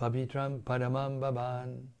Pavitram Padamam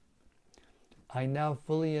Bhavan. I now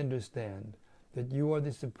fully understand that you are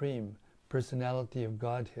the Supreme Personality of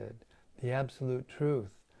Godhead, the Absolute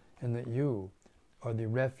Truth, and that you are the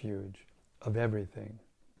refuge of everything.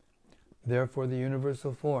 Therefore, the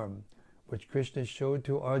universal form which Krishna showed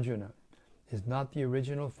to Arjuna is not the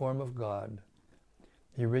original form of God.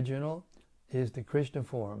 The original is the Krishna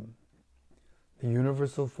form. The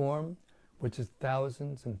universal form, which is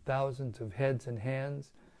thousands and thousands of heads and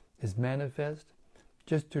hands, is manifest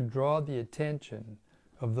just to draw the attention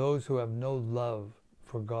of those who have no love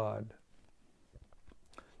for God.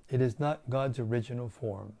 It is not God's original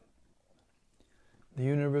form. The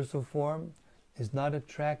universal form is not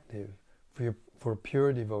attractive for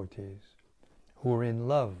pure devotees who are in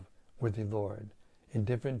love with the Lord in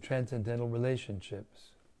different transcendental relationships.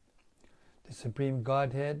 The Supreme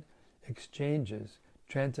Godhead exchanges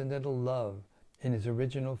transcendental love in his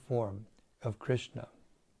original form of Krishna.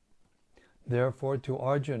 Therefore, to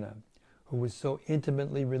Arjuna, who was so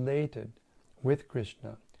intimately related with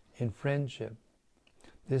Krishna in friendship,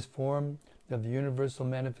 this form of the universal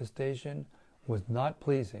manifestation was not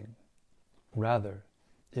pleasing. Rather,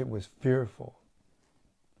 it was fearful.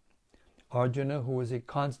 Arjuna, who was a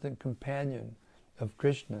constant companion of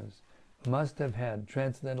Krishna's, must have had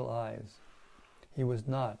transcendental eyes. He was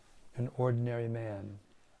not an ordinary man.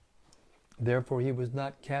 Therefore, he was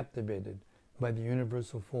not captivated by the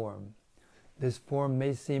universal form. This form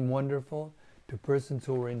may seem wonderful to persons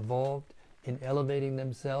who are involved in elevating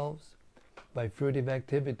themselves by fruitive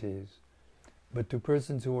activities, but to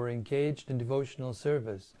persons who are engaged in devotional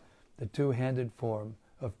service, the two-handed form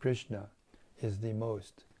of Krishna is the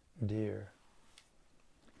most dear.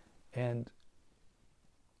 And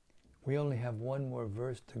we only have one more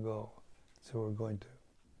verse to go, so we're going to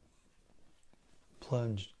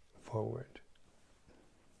plunge forward.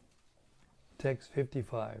 Text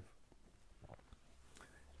 55.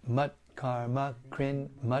 Mat karma krin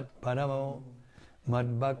mat paramo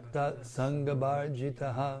mat bhakta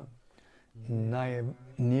sangabharjitaha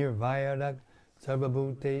nirvayarak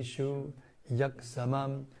sarvabhuteshu yak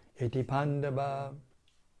samam iti pandava.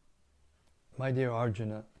 My dear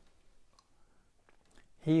Arjuna,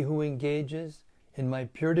 he who engages in my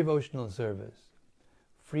pure devotional service,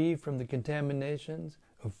 free from the contaminations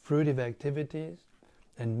of fruitive activities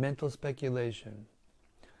and mental speculation,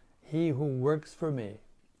 he who works for me,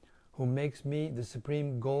 who makes me the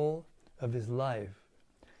supreme goal of his life,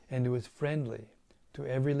 and who is friendly to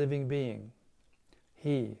every living being,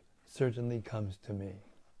 he certainly comes to me.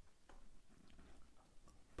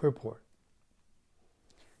 Purport.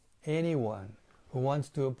 Anyone who wants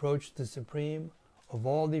to approach the supreme of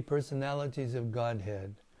all the personalities of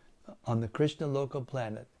Godhead on the Krishna local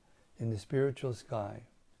planet in the spiritual sky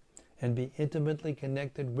and be intimately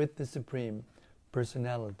connected with the supreme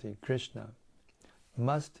personality, Krishna,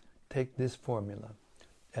 must take this formula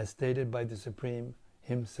as stated by the Supreme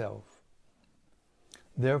himself.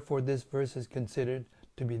 Therefore, this verse is considered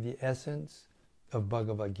to be the essence of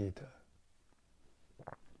Bhagavad Gita.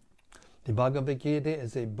 The Bhagavad Gita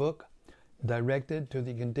is a book directed to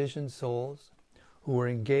the conditioned souls who are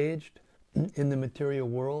engaged in the material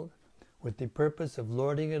world with the purpose of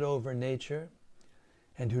lording it over nature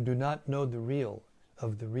and who do not know the real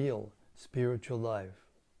of the real spiritual life.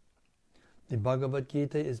 The Bhagavad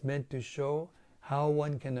Gita is meant to show how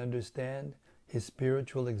one can understand his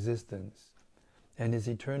spiritual existence and his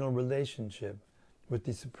eternal relationship with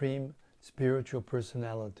the Supreme Spiritual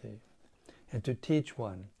Personality, and to teach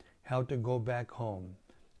one how to go back home,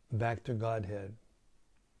 back to Godhead.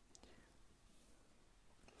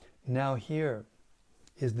 Now here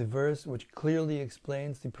is the verse which clearly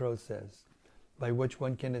explains the process by which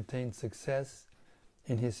one can attain success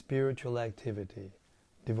in his spiritual activity,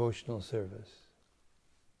 devotional service.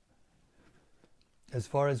 As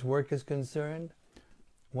far as work is concerned,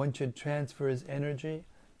 one should transfer his energy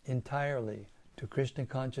entirely to Krishna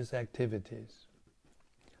conscious activities.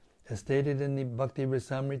 As stated in the Bhakti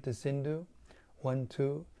Rasamrita Sindhu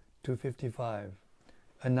 1.2, 255,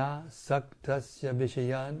 Ana saktasya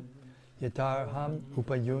vishayan yatarham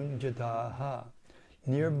upayunjataha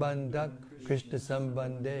nirbandhak Krishna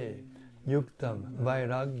sambandhe yuktam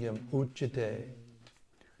vairagyam uchate.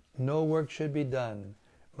 No work should be done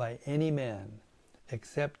by any man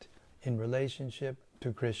except in relationship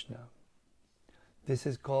to Krishna. This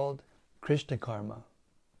is called Krishna karma.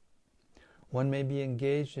 One may be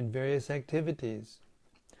engaged in various activities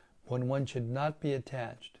when one should not be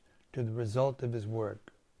attached to the result of his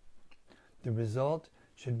work. The result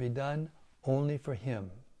should be done only for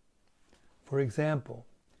him. For example,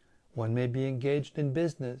 one may be engaged in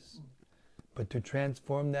business, but to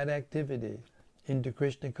transform that activity into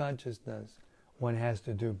Krishna consciousness, one has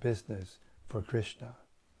to do business for Krishna.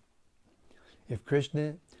 If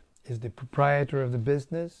Krishna is the proprietor of the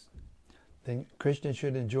business, then Krishna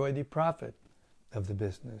should enjoy the profit of the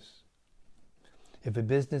business. If a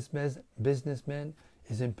businessman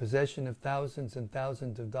is in possession of thousands and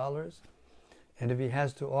thousands of dollars, and if he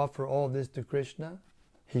has to offer all this to Krishna,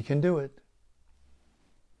 he can do it.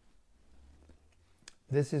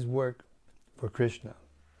 This is work for Krishna.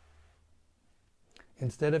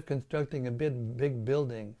 Instead of constructing a big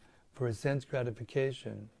building for his sense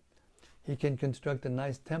gratification, he can construct a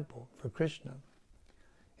nice temple for Krishna,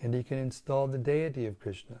 and he can install the deity of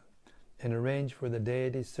Krishna and arrange for the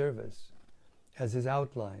deity's service, as is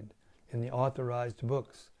outlined in the authorized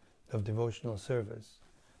books of devotional service.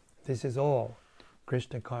 This is all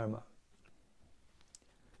Krishna karma.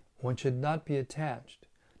 One should not be attached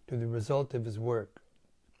to the result of his work,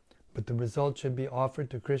 but the result should be offered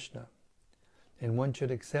to Krishna, and one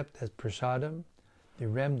should accept as prasadam the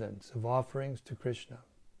remnants of offerings to Krishna.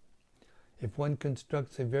 If one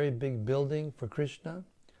constructs a very big building for Krishna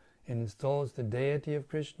and installs the deity of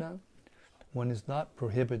Krishna, one is not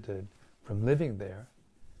prohibited from living there,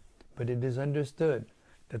 but it is understood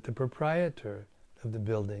that the proprietor of the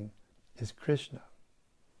building is Krishna.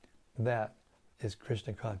 That is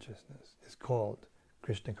Krishna consciousness, is called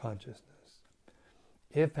Krishna consciousness.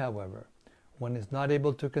 If, however, one is not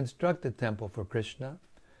able to construct a temple for Krishna,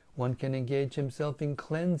 one can engage himself in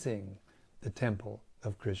cleansing the temple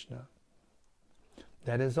of Krishna.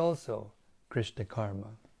 That is also Krishna karma.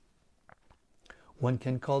 One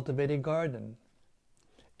can cultivate a garden.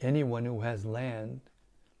 Anyone who has land,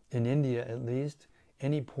 in India at least,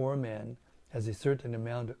 any poor man has a certain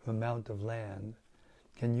amount of land,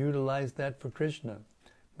 can utilize that for Krishna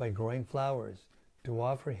by growing flowers to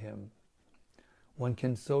offer him. One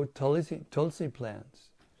can sow tulsi plants,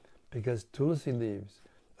 because tulsi leaves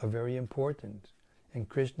are very important, and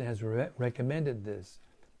Krishna has recommended this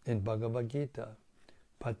in Bhagavad Gita.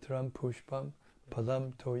 Patram pushpam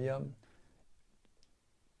palam toyam.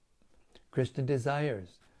 Krishna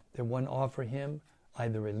desires that one offer him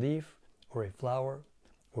either a leaf or a flower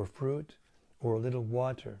or fruit or a little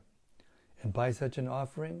water, and by such an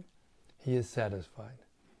offering he is satisfied.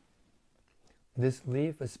 This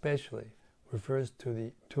leaf especially refers to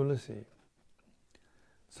the tulsi.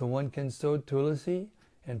 So one can sow tulsi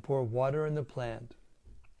and pour water on the plant.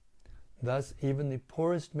 Thus even the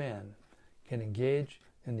poorest man can engage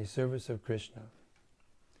in the service of Krishna.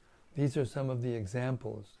 These are some of the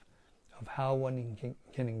examples of how one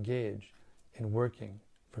can engage in working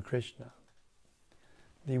for Krishna.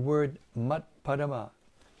 The word mat parama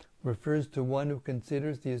refers to one who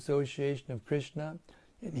considers the association of Krishna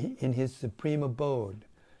in his supreme abode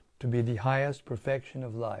to be the highest perfection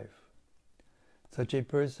of life. Such a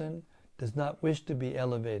person does not wish to be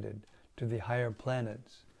elevated to the higher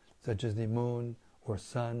planets, such as the moon or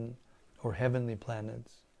sun or heavenly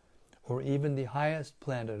planets, or even the highest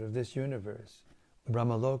planet of this universe,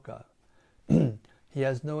 Brahmaloka. He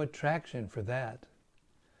has no attraction for that.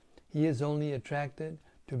 He is only attracted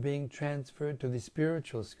to being transferred to the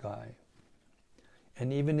spiritual sky.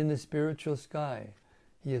 And even in the spiritual sky,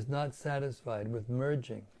 he is not satisfied with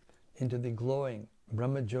merging into the glowing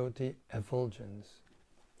Brahmajyoti effulgence,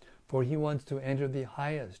 for he wants to enter the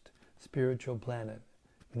highest spiritual planet,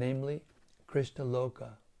 namely Krishna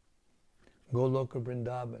Loka, Goloka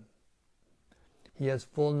Vrindavan. He has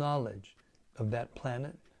full knowledge of that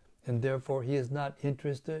planet, and therefore he is not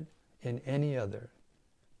interested in any other.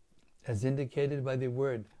 As indicated by the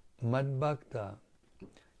word Madbhakta,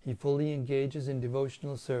 he fully engages in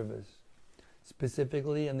devotional service,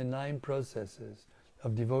 specifically in the 9 processes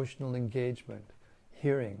of devotional engagement: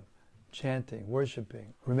 hearing, chanting,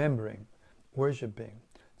 worshipping, remembering, worshipping,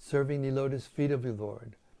 serving the lotus feet of the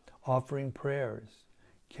Lord, offering prayers,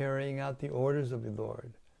 carrying out the orders of the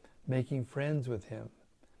Lord, making friends with him,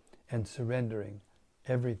 and surrendering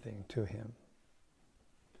everything to him.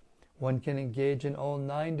 One can engage in all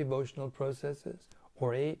 9 devotional processes,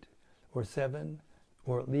 or 8, or 7,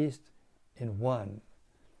 or at least in 1,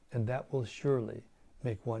 and that will surely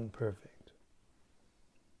make one perfect.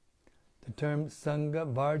 The term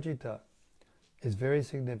Sangha Varjita is very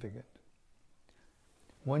significant.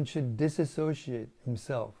 One should disassociate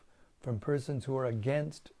himself from persons who are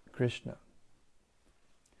against Krishna.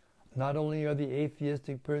 Not only are the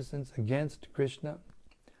atheistic persons against Krishna,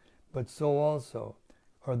 but so also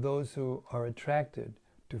are those who are attracted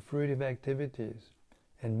to fruitive activities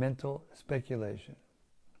and mental speculation.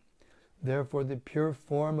 Therefore, the pure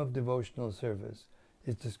form of devotional service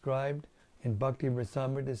is described in Bhakti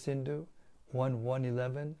Rasamrita Sindhu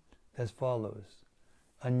 1.1.11 as follows: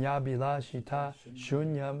 Anyabhilashita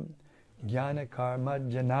shunyam jnana karma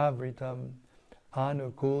janavritam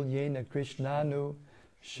anukul yena krishnanu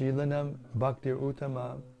shilanam bhaktir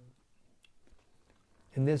uttama.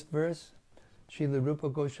 In this verse, Srila Rupa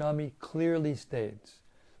Goswami clearly states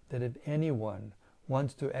that if anyone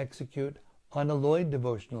wants to execute unalloyed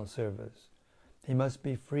devotional service, he must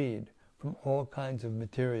be freed from all kinds of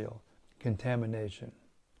material contamination.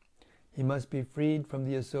 He must be freed from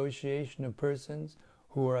the association of persons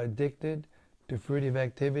who are addicted to fruitive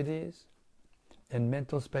activities and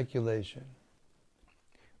mental speculation.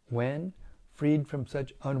 When freed from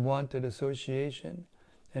such unwanted association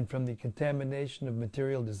and from the contamination of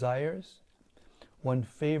material desires, one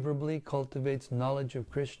favorably cultivates knowledge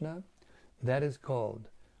of Krishna. That is called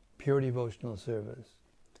pure devotional service.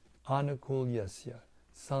 Anukulyasya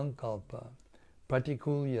sankalpa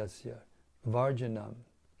pratikulyasya varjanam.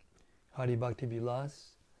 Hari Bhakti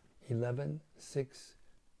Vilas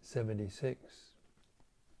 11.6.76.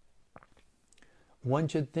 One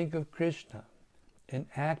should think of Krishna and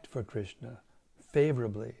act for Krishna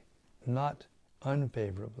favorably, not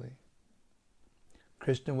unfavorably.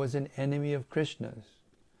 Krishna was an enemy of Krishna's.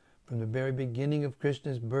 From the very beginning of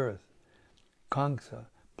Krishna's birth, Kamsa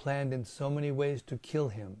planned in so many ways to kill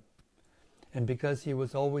him. And because he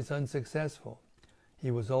was always unsuccessful, he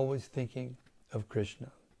was always thinking of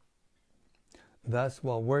Krishna. Thus,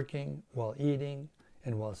 while working, while eating,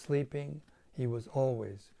 and while sleeping, he was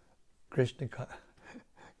always Krishna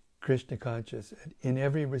conscious in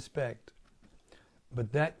every respect.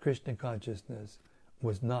 But that Krishna consciousness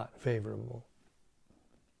was not favorable.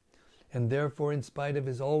 And therefore, in spite of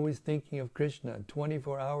his always thinking of Krishna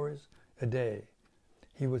 24 hours a day,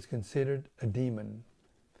 he was considered a demon.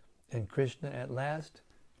 And Krishna at last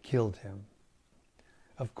killed him.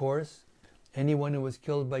 Of course, anyone who was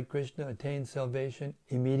killed by Krishna attained salvation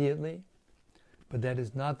immediately, but that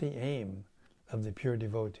is not the aim of the pure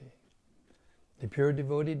devotee. The pure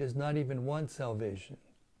devotee does not even want salvation.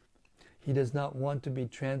 He does not want to be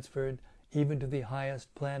transferred even to the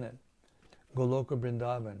highest planet, Goloka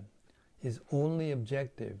Vrindavan. His only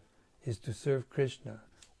objective is to serve Krishna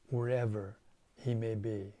wherever he may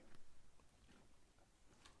be.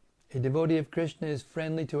 A devotee of Krishna is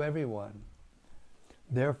friendly to everyone.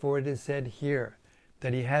 Therefore it is said here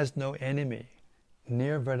that he has no enemy,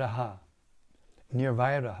 nirviraha.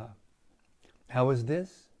 How is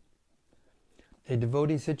this? A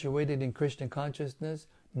devotee situated in Krishna consciousness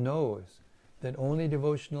knows that only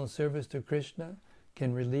devotional service to Krishna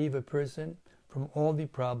can relieve a person from all the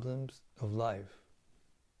problems of life.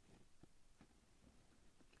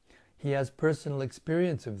 He has personal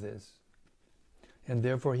experience of this, and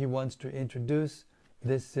therefore he wants to introduce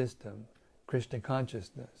this system, Krishna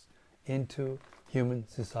consciousness, into human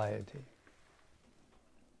society.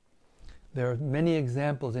 There are many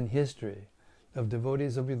examples in history of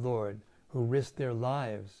devotees of the Lord who risked their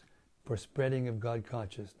lives for spreading of God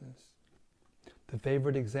consciousness. The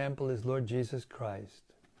favorite example is Lord Jesus Christ.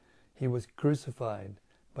 He was crucified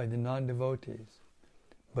by the non-devotees,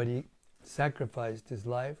 but he sacrificed his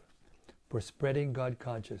life for spreading God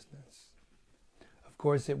consciousness. Of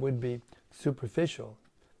course, it would be superficial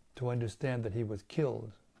to understand that he was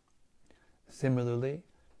killed. Similarly,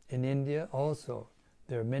 in India also,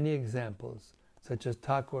 there are many examples, such as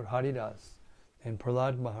Thakur Haridas and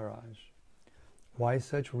Prahlad Maharaj. Why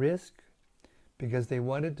such risk? Because they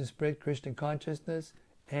wanted to spread Krishna consciousness,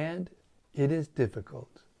 and it is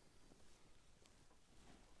difficult.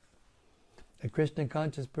 A Krishna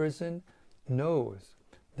conscious person knows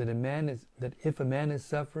that if a man is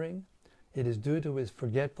suffering, it is due to his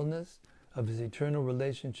forgetfulness of his eternal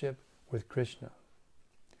relationship with Krishna.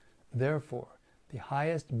 Therefore, the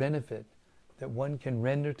highest benefit that one can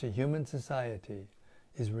render to human society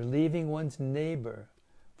is relieving one's neighbor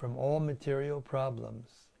from all material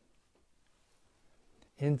problems.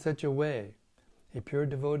 In such a way, a pure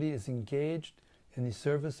devotee is engaged in the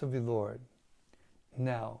service of the Lord.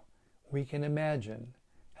 Now, we can imagine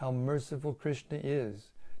how merciful Krishna is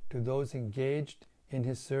to those engaged in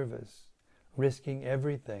his service, risking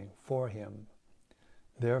everything for him.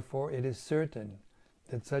 Therefore, it is certain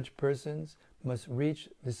that such persons must reach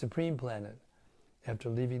the supreme planet after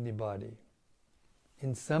leaving the body.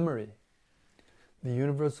 In summary, the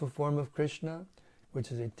universal form of Krishna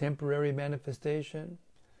which is a temporary manifestation,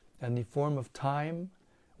 and the form of time,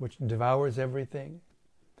 which devours everything,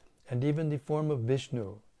 and even the form of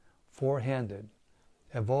Vishnu, four-handed,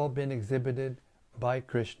 have all been exhibited by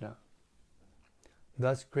Krishna.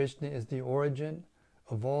 Thus Krishna is the origin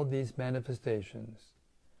of all these manifestations.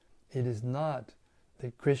 It is not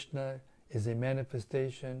that Krishna is a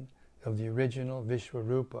manifestation of the original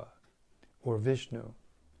Vishwarupa or Vishnu.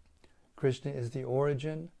 Krishna is the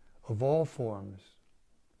origin of all forms.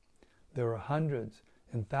 There are hundreds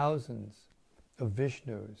and thousands of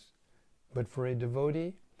Vishnus, but for a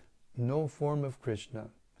devotee, no form of Krishna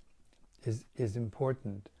is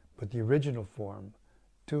important, but the original form,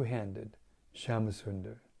 two-handed,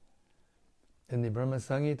 Shyamasundar. In the Brahma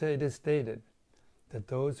Samhita it is stated that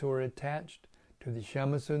those who are attached to the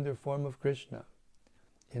Shyamasundar form of Krishna,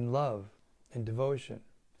 in love and devotion,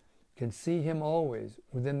 can see him always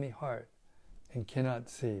within the heart and cannot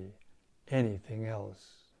see anything else.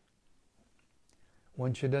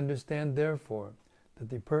 One should understand, therefore, that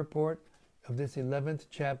the purport of this 11th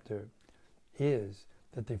chapter is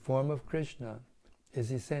that the form of Krishna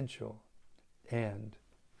is essential and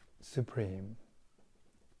supreme.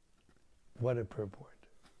 What a purport.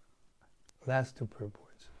 Last two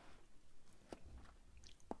purports.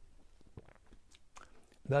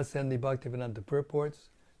 Thus end the Bhaktivedanta purports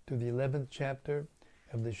to the 11th chapter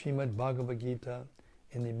of the Srimad Bhagavad Gita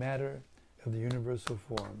in the matter of the universal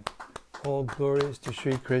form. All glories to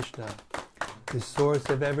Sri Krishna, the source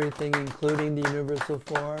of everything, including the universal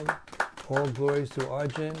form. All glories to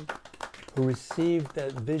Arjuna, who received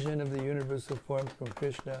that vision of the universal form from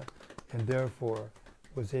Krishna and therefore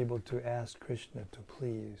was able to ask Krishna to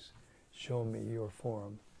please show me your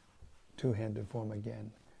form, two-handed form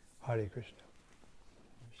again. Hare Krishna.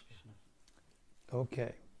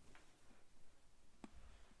 Okay.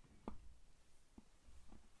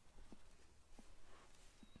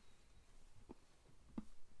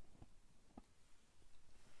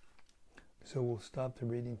 So we'll stop the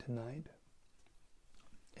reading tonight.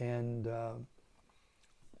 And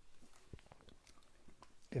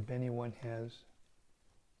if anyone has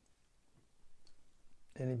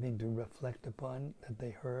anything to reflect upon that they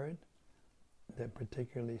heard that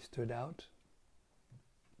particularly stood out,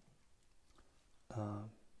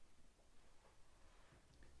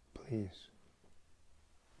 please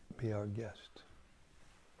be our guest.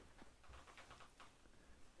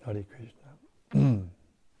 Hare Krishna.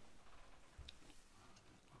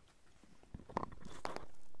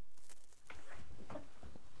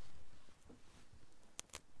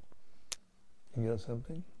 You got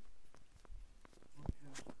something?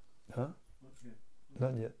 Huh?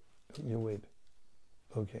 Not yet. You wait.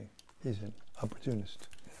 Okay. He's an opportunist.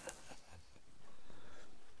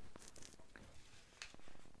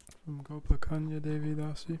 From Gopakanya Devi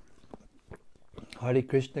Dasi. Hare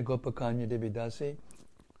Krishna Gopakanya Devi Dasi.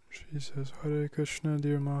 She says, Hare Krishna,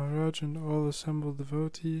 dear Maharaj, and all assembled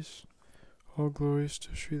devotees. All glories to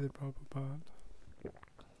Srila Prabhupada.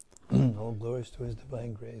 All glories to His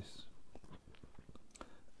divine grace.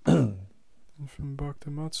 And from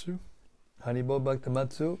Bhaktamatsu. Haribo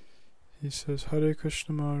Bhaktamatsu. He says, Hare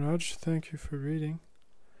Krishna Maharaj, thank you for reading.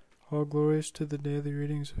 All glories to the daily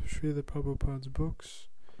readings of Srila Prabhupada's books,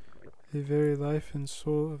 the very life and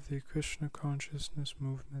soul of the Krishna consciousness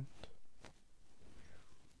movement.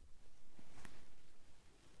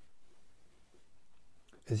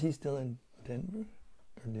 Is he still in Denver?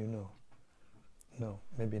 Or do you know? No,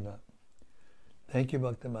 maybe not. Thank you,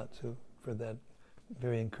 Bhaktamatsu, for that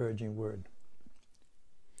very encouraging word.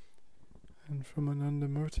 And from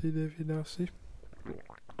Anandamurti Devi Dasi.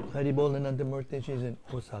 Haribol Anandamurti, she's in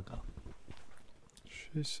Osaka,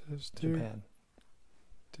 She says, Japan.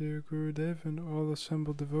 Dear Gurudev and all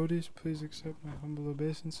assembled devotees, please accept my humble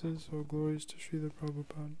obeisances. All glories to Srila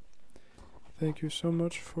Prabhupada. Thank you so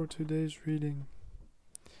much for today's reading.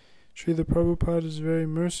 Srila Prabhupada is very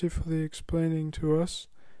mercifully explaining to us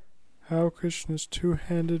how Krishna's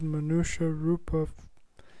two-handed Manusha Rupa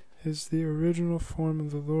is the original form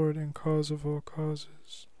of the Lord and cause of all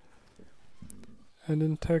causes. And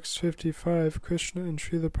in text 55, Krishna and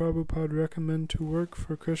Srila Prabhupada recommend to work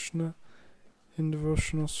for Krishna in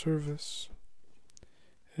devotional service.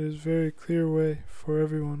 It is a very clear way for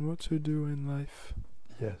everyone what to do in life.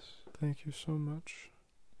 Yes. Thank you so much.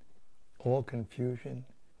 All confusion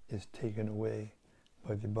is taken away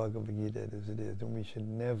by the Bhagavad Gita as it is, and we should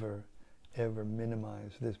never, ever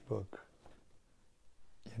minimize this book.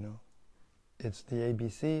 You know, it's the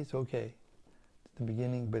ABCs, okay, it's the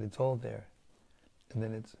beginning, but it's all there. And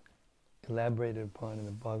then it's elaborated upon in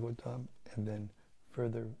the Bhagavatam, and then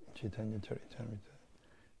further Chaitanya Charitamrita.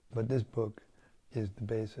 But this book is the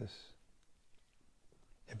basis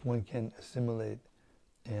if one can assimilate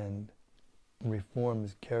and reform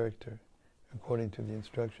his character according to the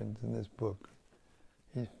instructions in this book,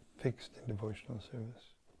 he's fixed in devotional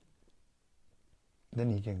service.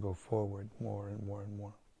 Then he can go forward more and more and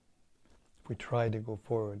more. If we try to go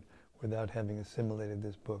forward without having assimilated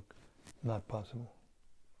this book, not possible.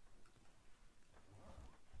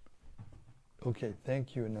 Okay,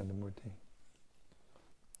 thank you, Anandamurti.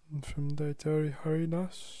 And from Daitari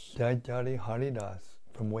Haridas. Daitari Haridas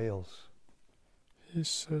from Wales. He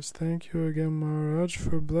says, thank you again, Maharaj,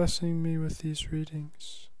 for blessing me with these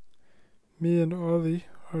readings. Me and Ollie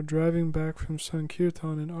are driving back from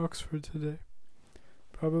Sankirtan in Oxford today.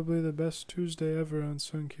 Probably the best Tuesday ever on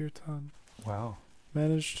Sankirtan. Wow.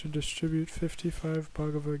 Managed to distribute 55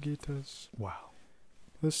 Bhagavad Gitas. Wow.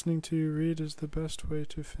 Listening to you read is the best way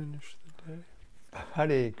to finish the day.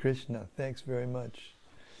 Hare Krishna, thanks very much.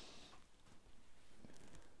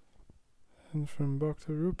 And from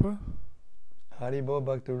Bhaktarupa. Haribo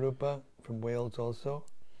Bhaktarupa from Wales also.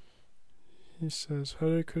 He says,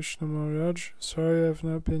 Hare Krishna Maharaj, sorry I've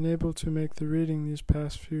not been able to make the reading these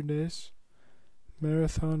past few days.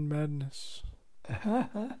 Marathon madness.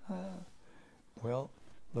 Well,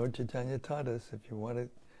 Lord Chaitanya taught us if you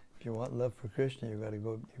want love for Krishna, you've got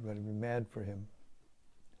to be mad for him.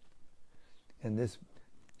 And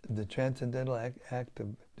the transcendental act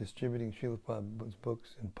of distributing Srila Prabhupada's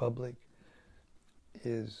books in public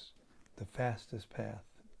is the fastest path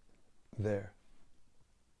there.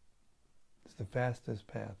 It's the fastest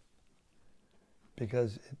path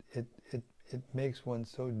because it makes one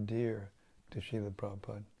so dear to Srila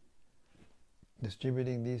Prabhupada.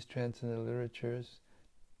 Distributing these transcendental literatures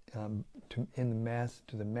to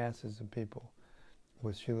the masses of people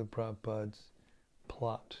was Srila Prabhupada's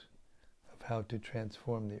plot of how to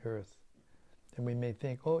transform the earth. And we may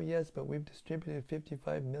think, oh yes, but we've distributed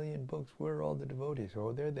 55 million books. Where are all the devotees?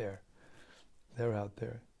 Oh, they're there. They're out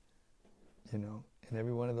there. And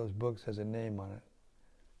every one of those books has a name on it.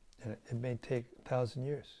 And it may take 1,000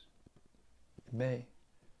 years. It may.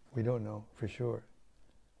 We don't know for sure.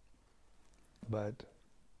 But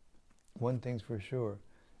one thing's for sure,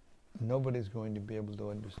 nobody's going to be able to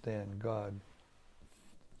understand God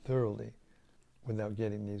thoroughly without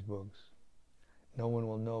getting these books. No one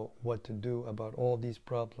will know what to do about all these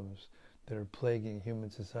problems that are plaguing human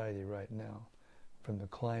society right now, from the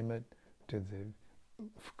climate to the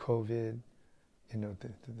COVID,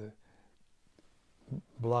 to the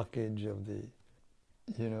blockage of the,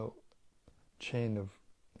 chain of,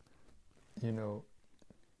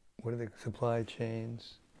 what are the supply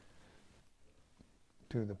chains,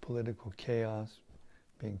 to the political chaos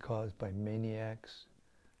being caused by maniacs,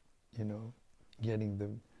 getting the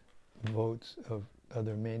votes of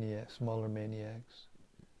other maniacs, smaller maniacs.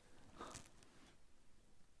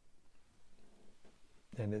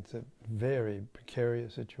 And it's a very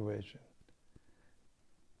precarious situation.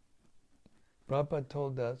 Prabhupada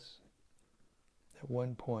told us at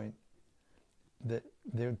one point that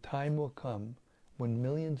their time will come when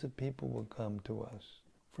millions of people will come to us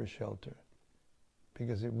for shelter,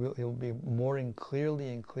 because it will be more and clearly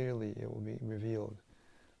it will be revealed,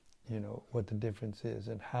 what the difference is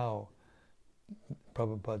and how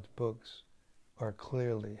Prabhupada's books are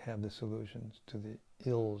clearly have the solutions to the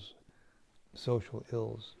ills, social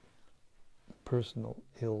ills, personal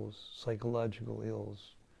ills, psychological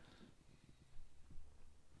ills.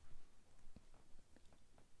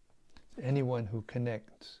 Anyone who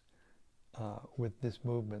connects with this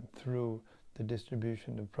movement through the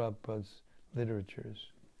distribution of Prabhupada's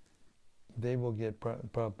literatures, they will get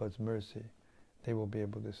Prabhupada's mercy. They will be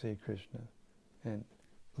able to see Krishna and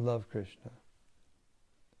love Krishna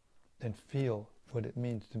and feel what it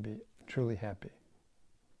means to be truly happy.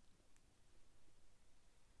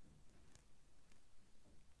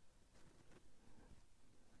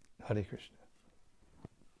 Hare Krishna.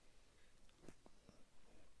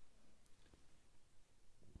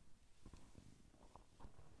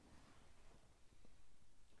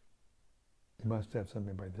 You must have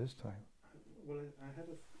something by this time. Well, I had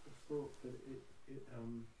a thought that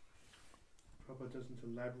Prabhupada doesn't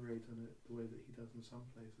elaborate on it the way that he does in some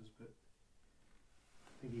places, but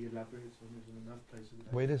I think he elaborates on it in enough places.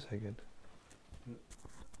 Wait a second.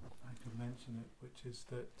 I could mention it, which is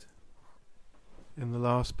that in the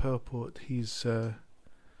last purport he's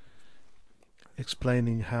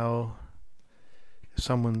explaining how if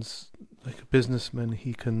someone's like a businessman,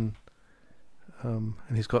 he can and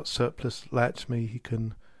he's got surplus Lakshmi, he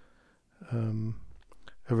can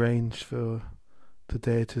arrange for the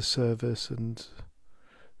deity's service and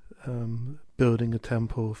building a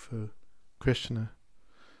temple for Krishna.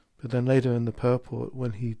 But then later in the purport,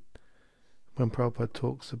 when he when Prabhupada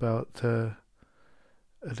talks about a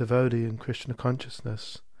devotee in Krishna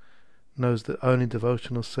consciousness knows that only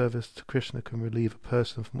devotional service to Krishna can relieve a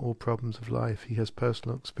person from all problems of life. He has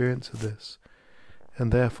personal experience of this,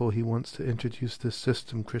 and therefore he wants to introduce this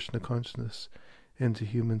system, Krishna consciousness, into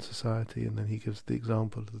human society. And then he gives the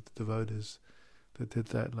example of the devotees that did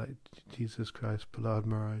that, like Jesus Christ, Prahlad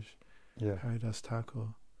Maharaj, Yeah. Haridas Thakur.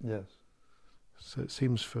 Yes. So it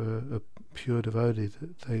seems for a pure devotee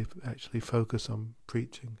that they actually focus on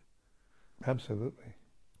preaching. Absolutely.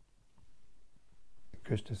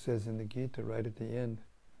 Krishna says in the Gita right at the end,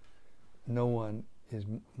 no one is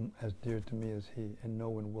as dear to me as he, and no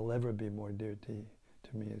one will ever be more dear to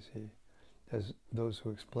me as he, as those who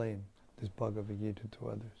explain this Bhagavad Gita to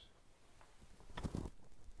others.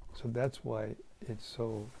 So that's why it's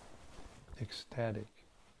so ecstatic,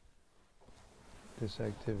 this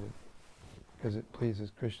activity, because it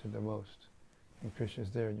pleases Krishna the most. And Krishna's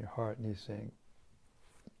there in your heart and he's saying,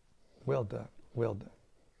 well done, well done.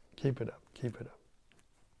 Keep it up, keep it up.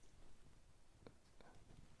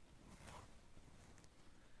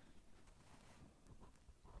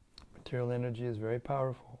 Material energy is very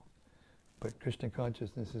powerful, but Krishna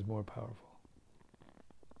consciousness is more powerful.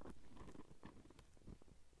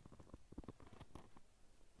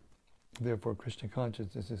 Therefore, Krishna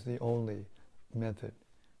consciousness is the only method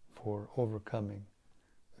for overcoming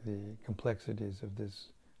the complexities of this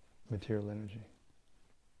material energy,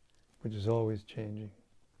 which is always changing.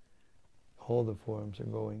 All the forms are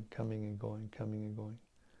going, coming and going, coming and going.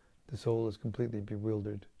 The soul is completely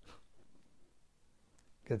bewildered.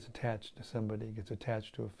 Gets attached to somebody, gets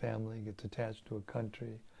attached to a family, gets attached to a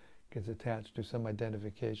country, gets attached to some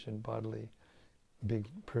identification, bodily, big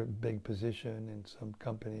position in some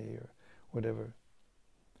company or whatever.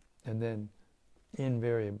 And then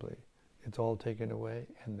invariably it's all taken away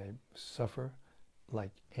and they suffer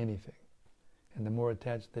like anything. And the more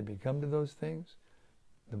attached they become to those things,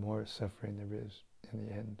 the more suffering there is in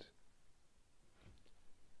the end.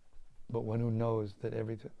 But one who knows that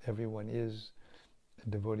everyone is a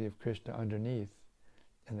devotee of Krishna underneath,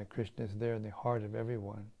 and that Krishna is there in the heart of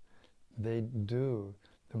everyone, they do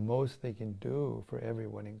the most they can do for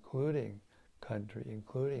everyone, including country,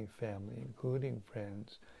 including family, including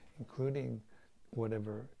friends, including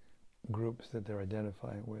whatever groups that they're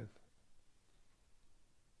identifying with.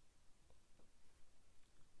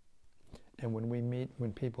 And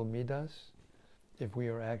when people meet us, if we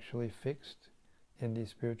are actually fixed in these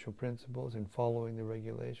spiritual principles and following the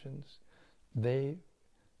regulations, they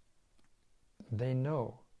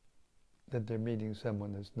know that they're meeting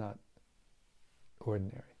someone that's not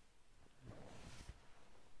ordinary.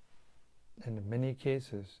 And in many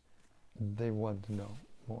cases, they want to know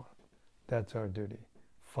more. That's our duty.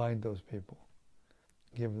 Find those people.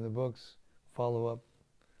 Give them the books, follow up,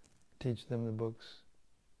 teach them the books,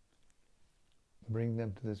 bring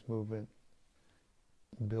them to this movement,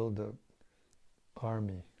 build a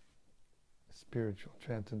army, a spiritual,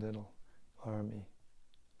 transcendental army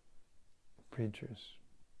of preachers.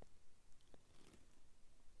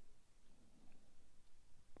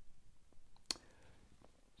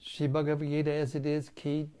 Shri Bhagavad Gita as it is,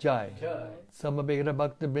 ki jai. Samaveta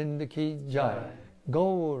Bhakta Vrinda ki jai.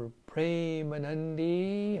 Gaur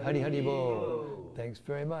Premanandi Hari Hari Bo. Thanks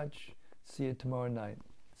very much. See you tomorrow night.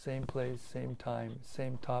 Same place, same time,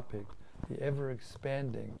 same topic. The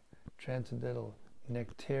ever-expanding, transcendental,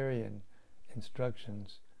 nectarian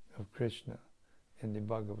instructions of Krishna in the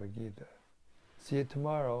Bhagavad Gita. See you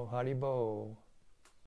tomorrow. Hari Bo.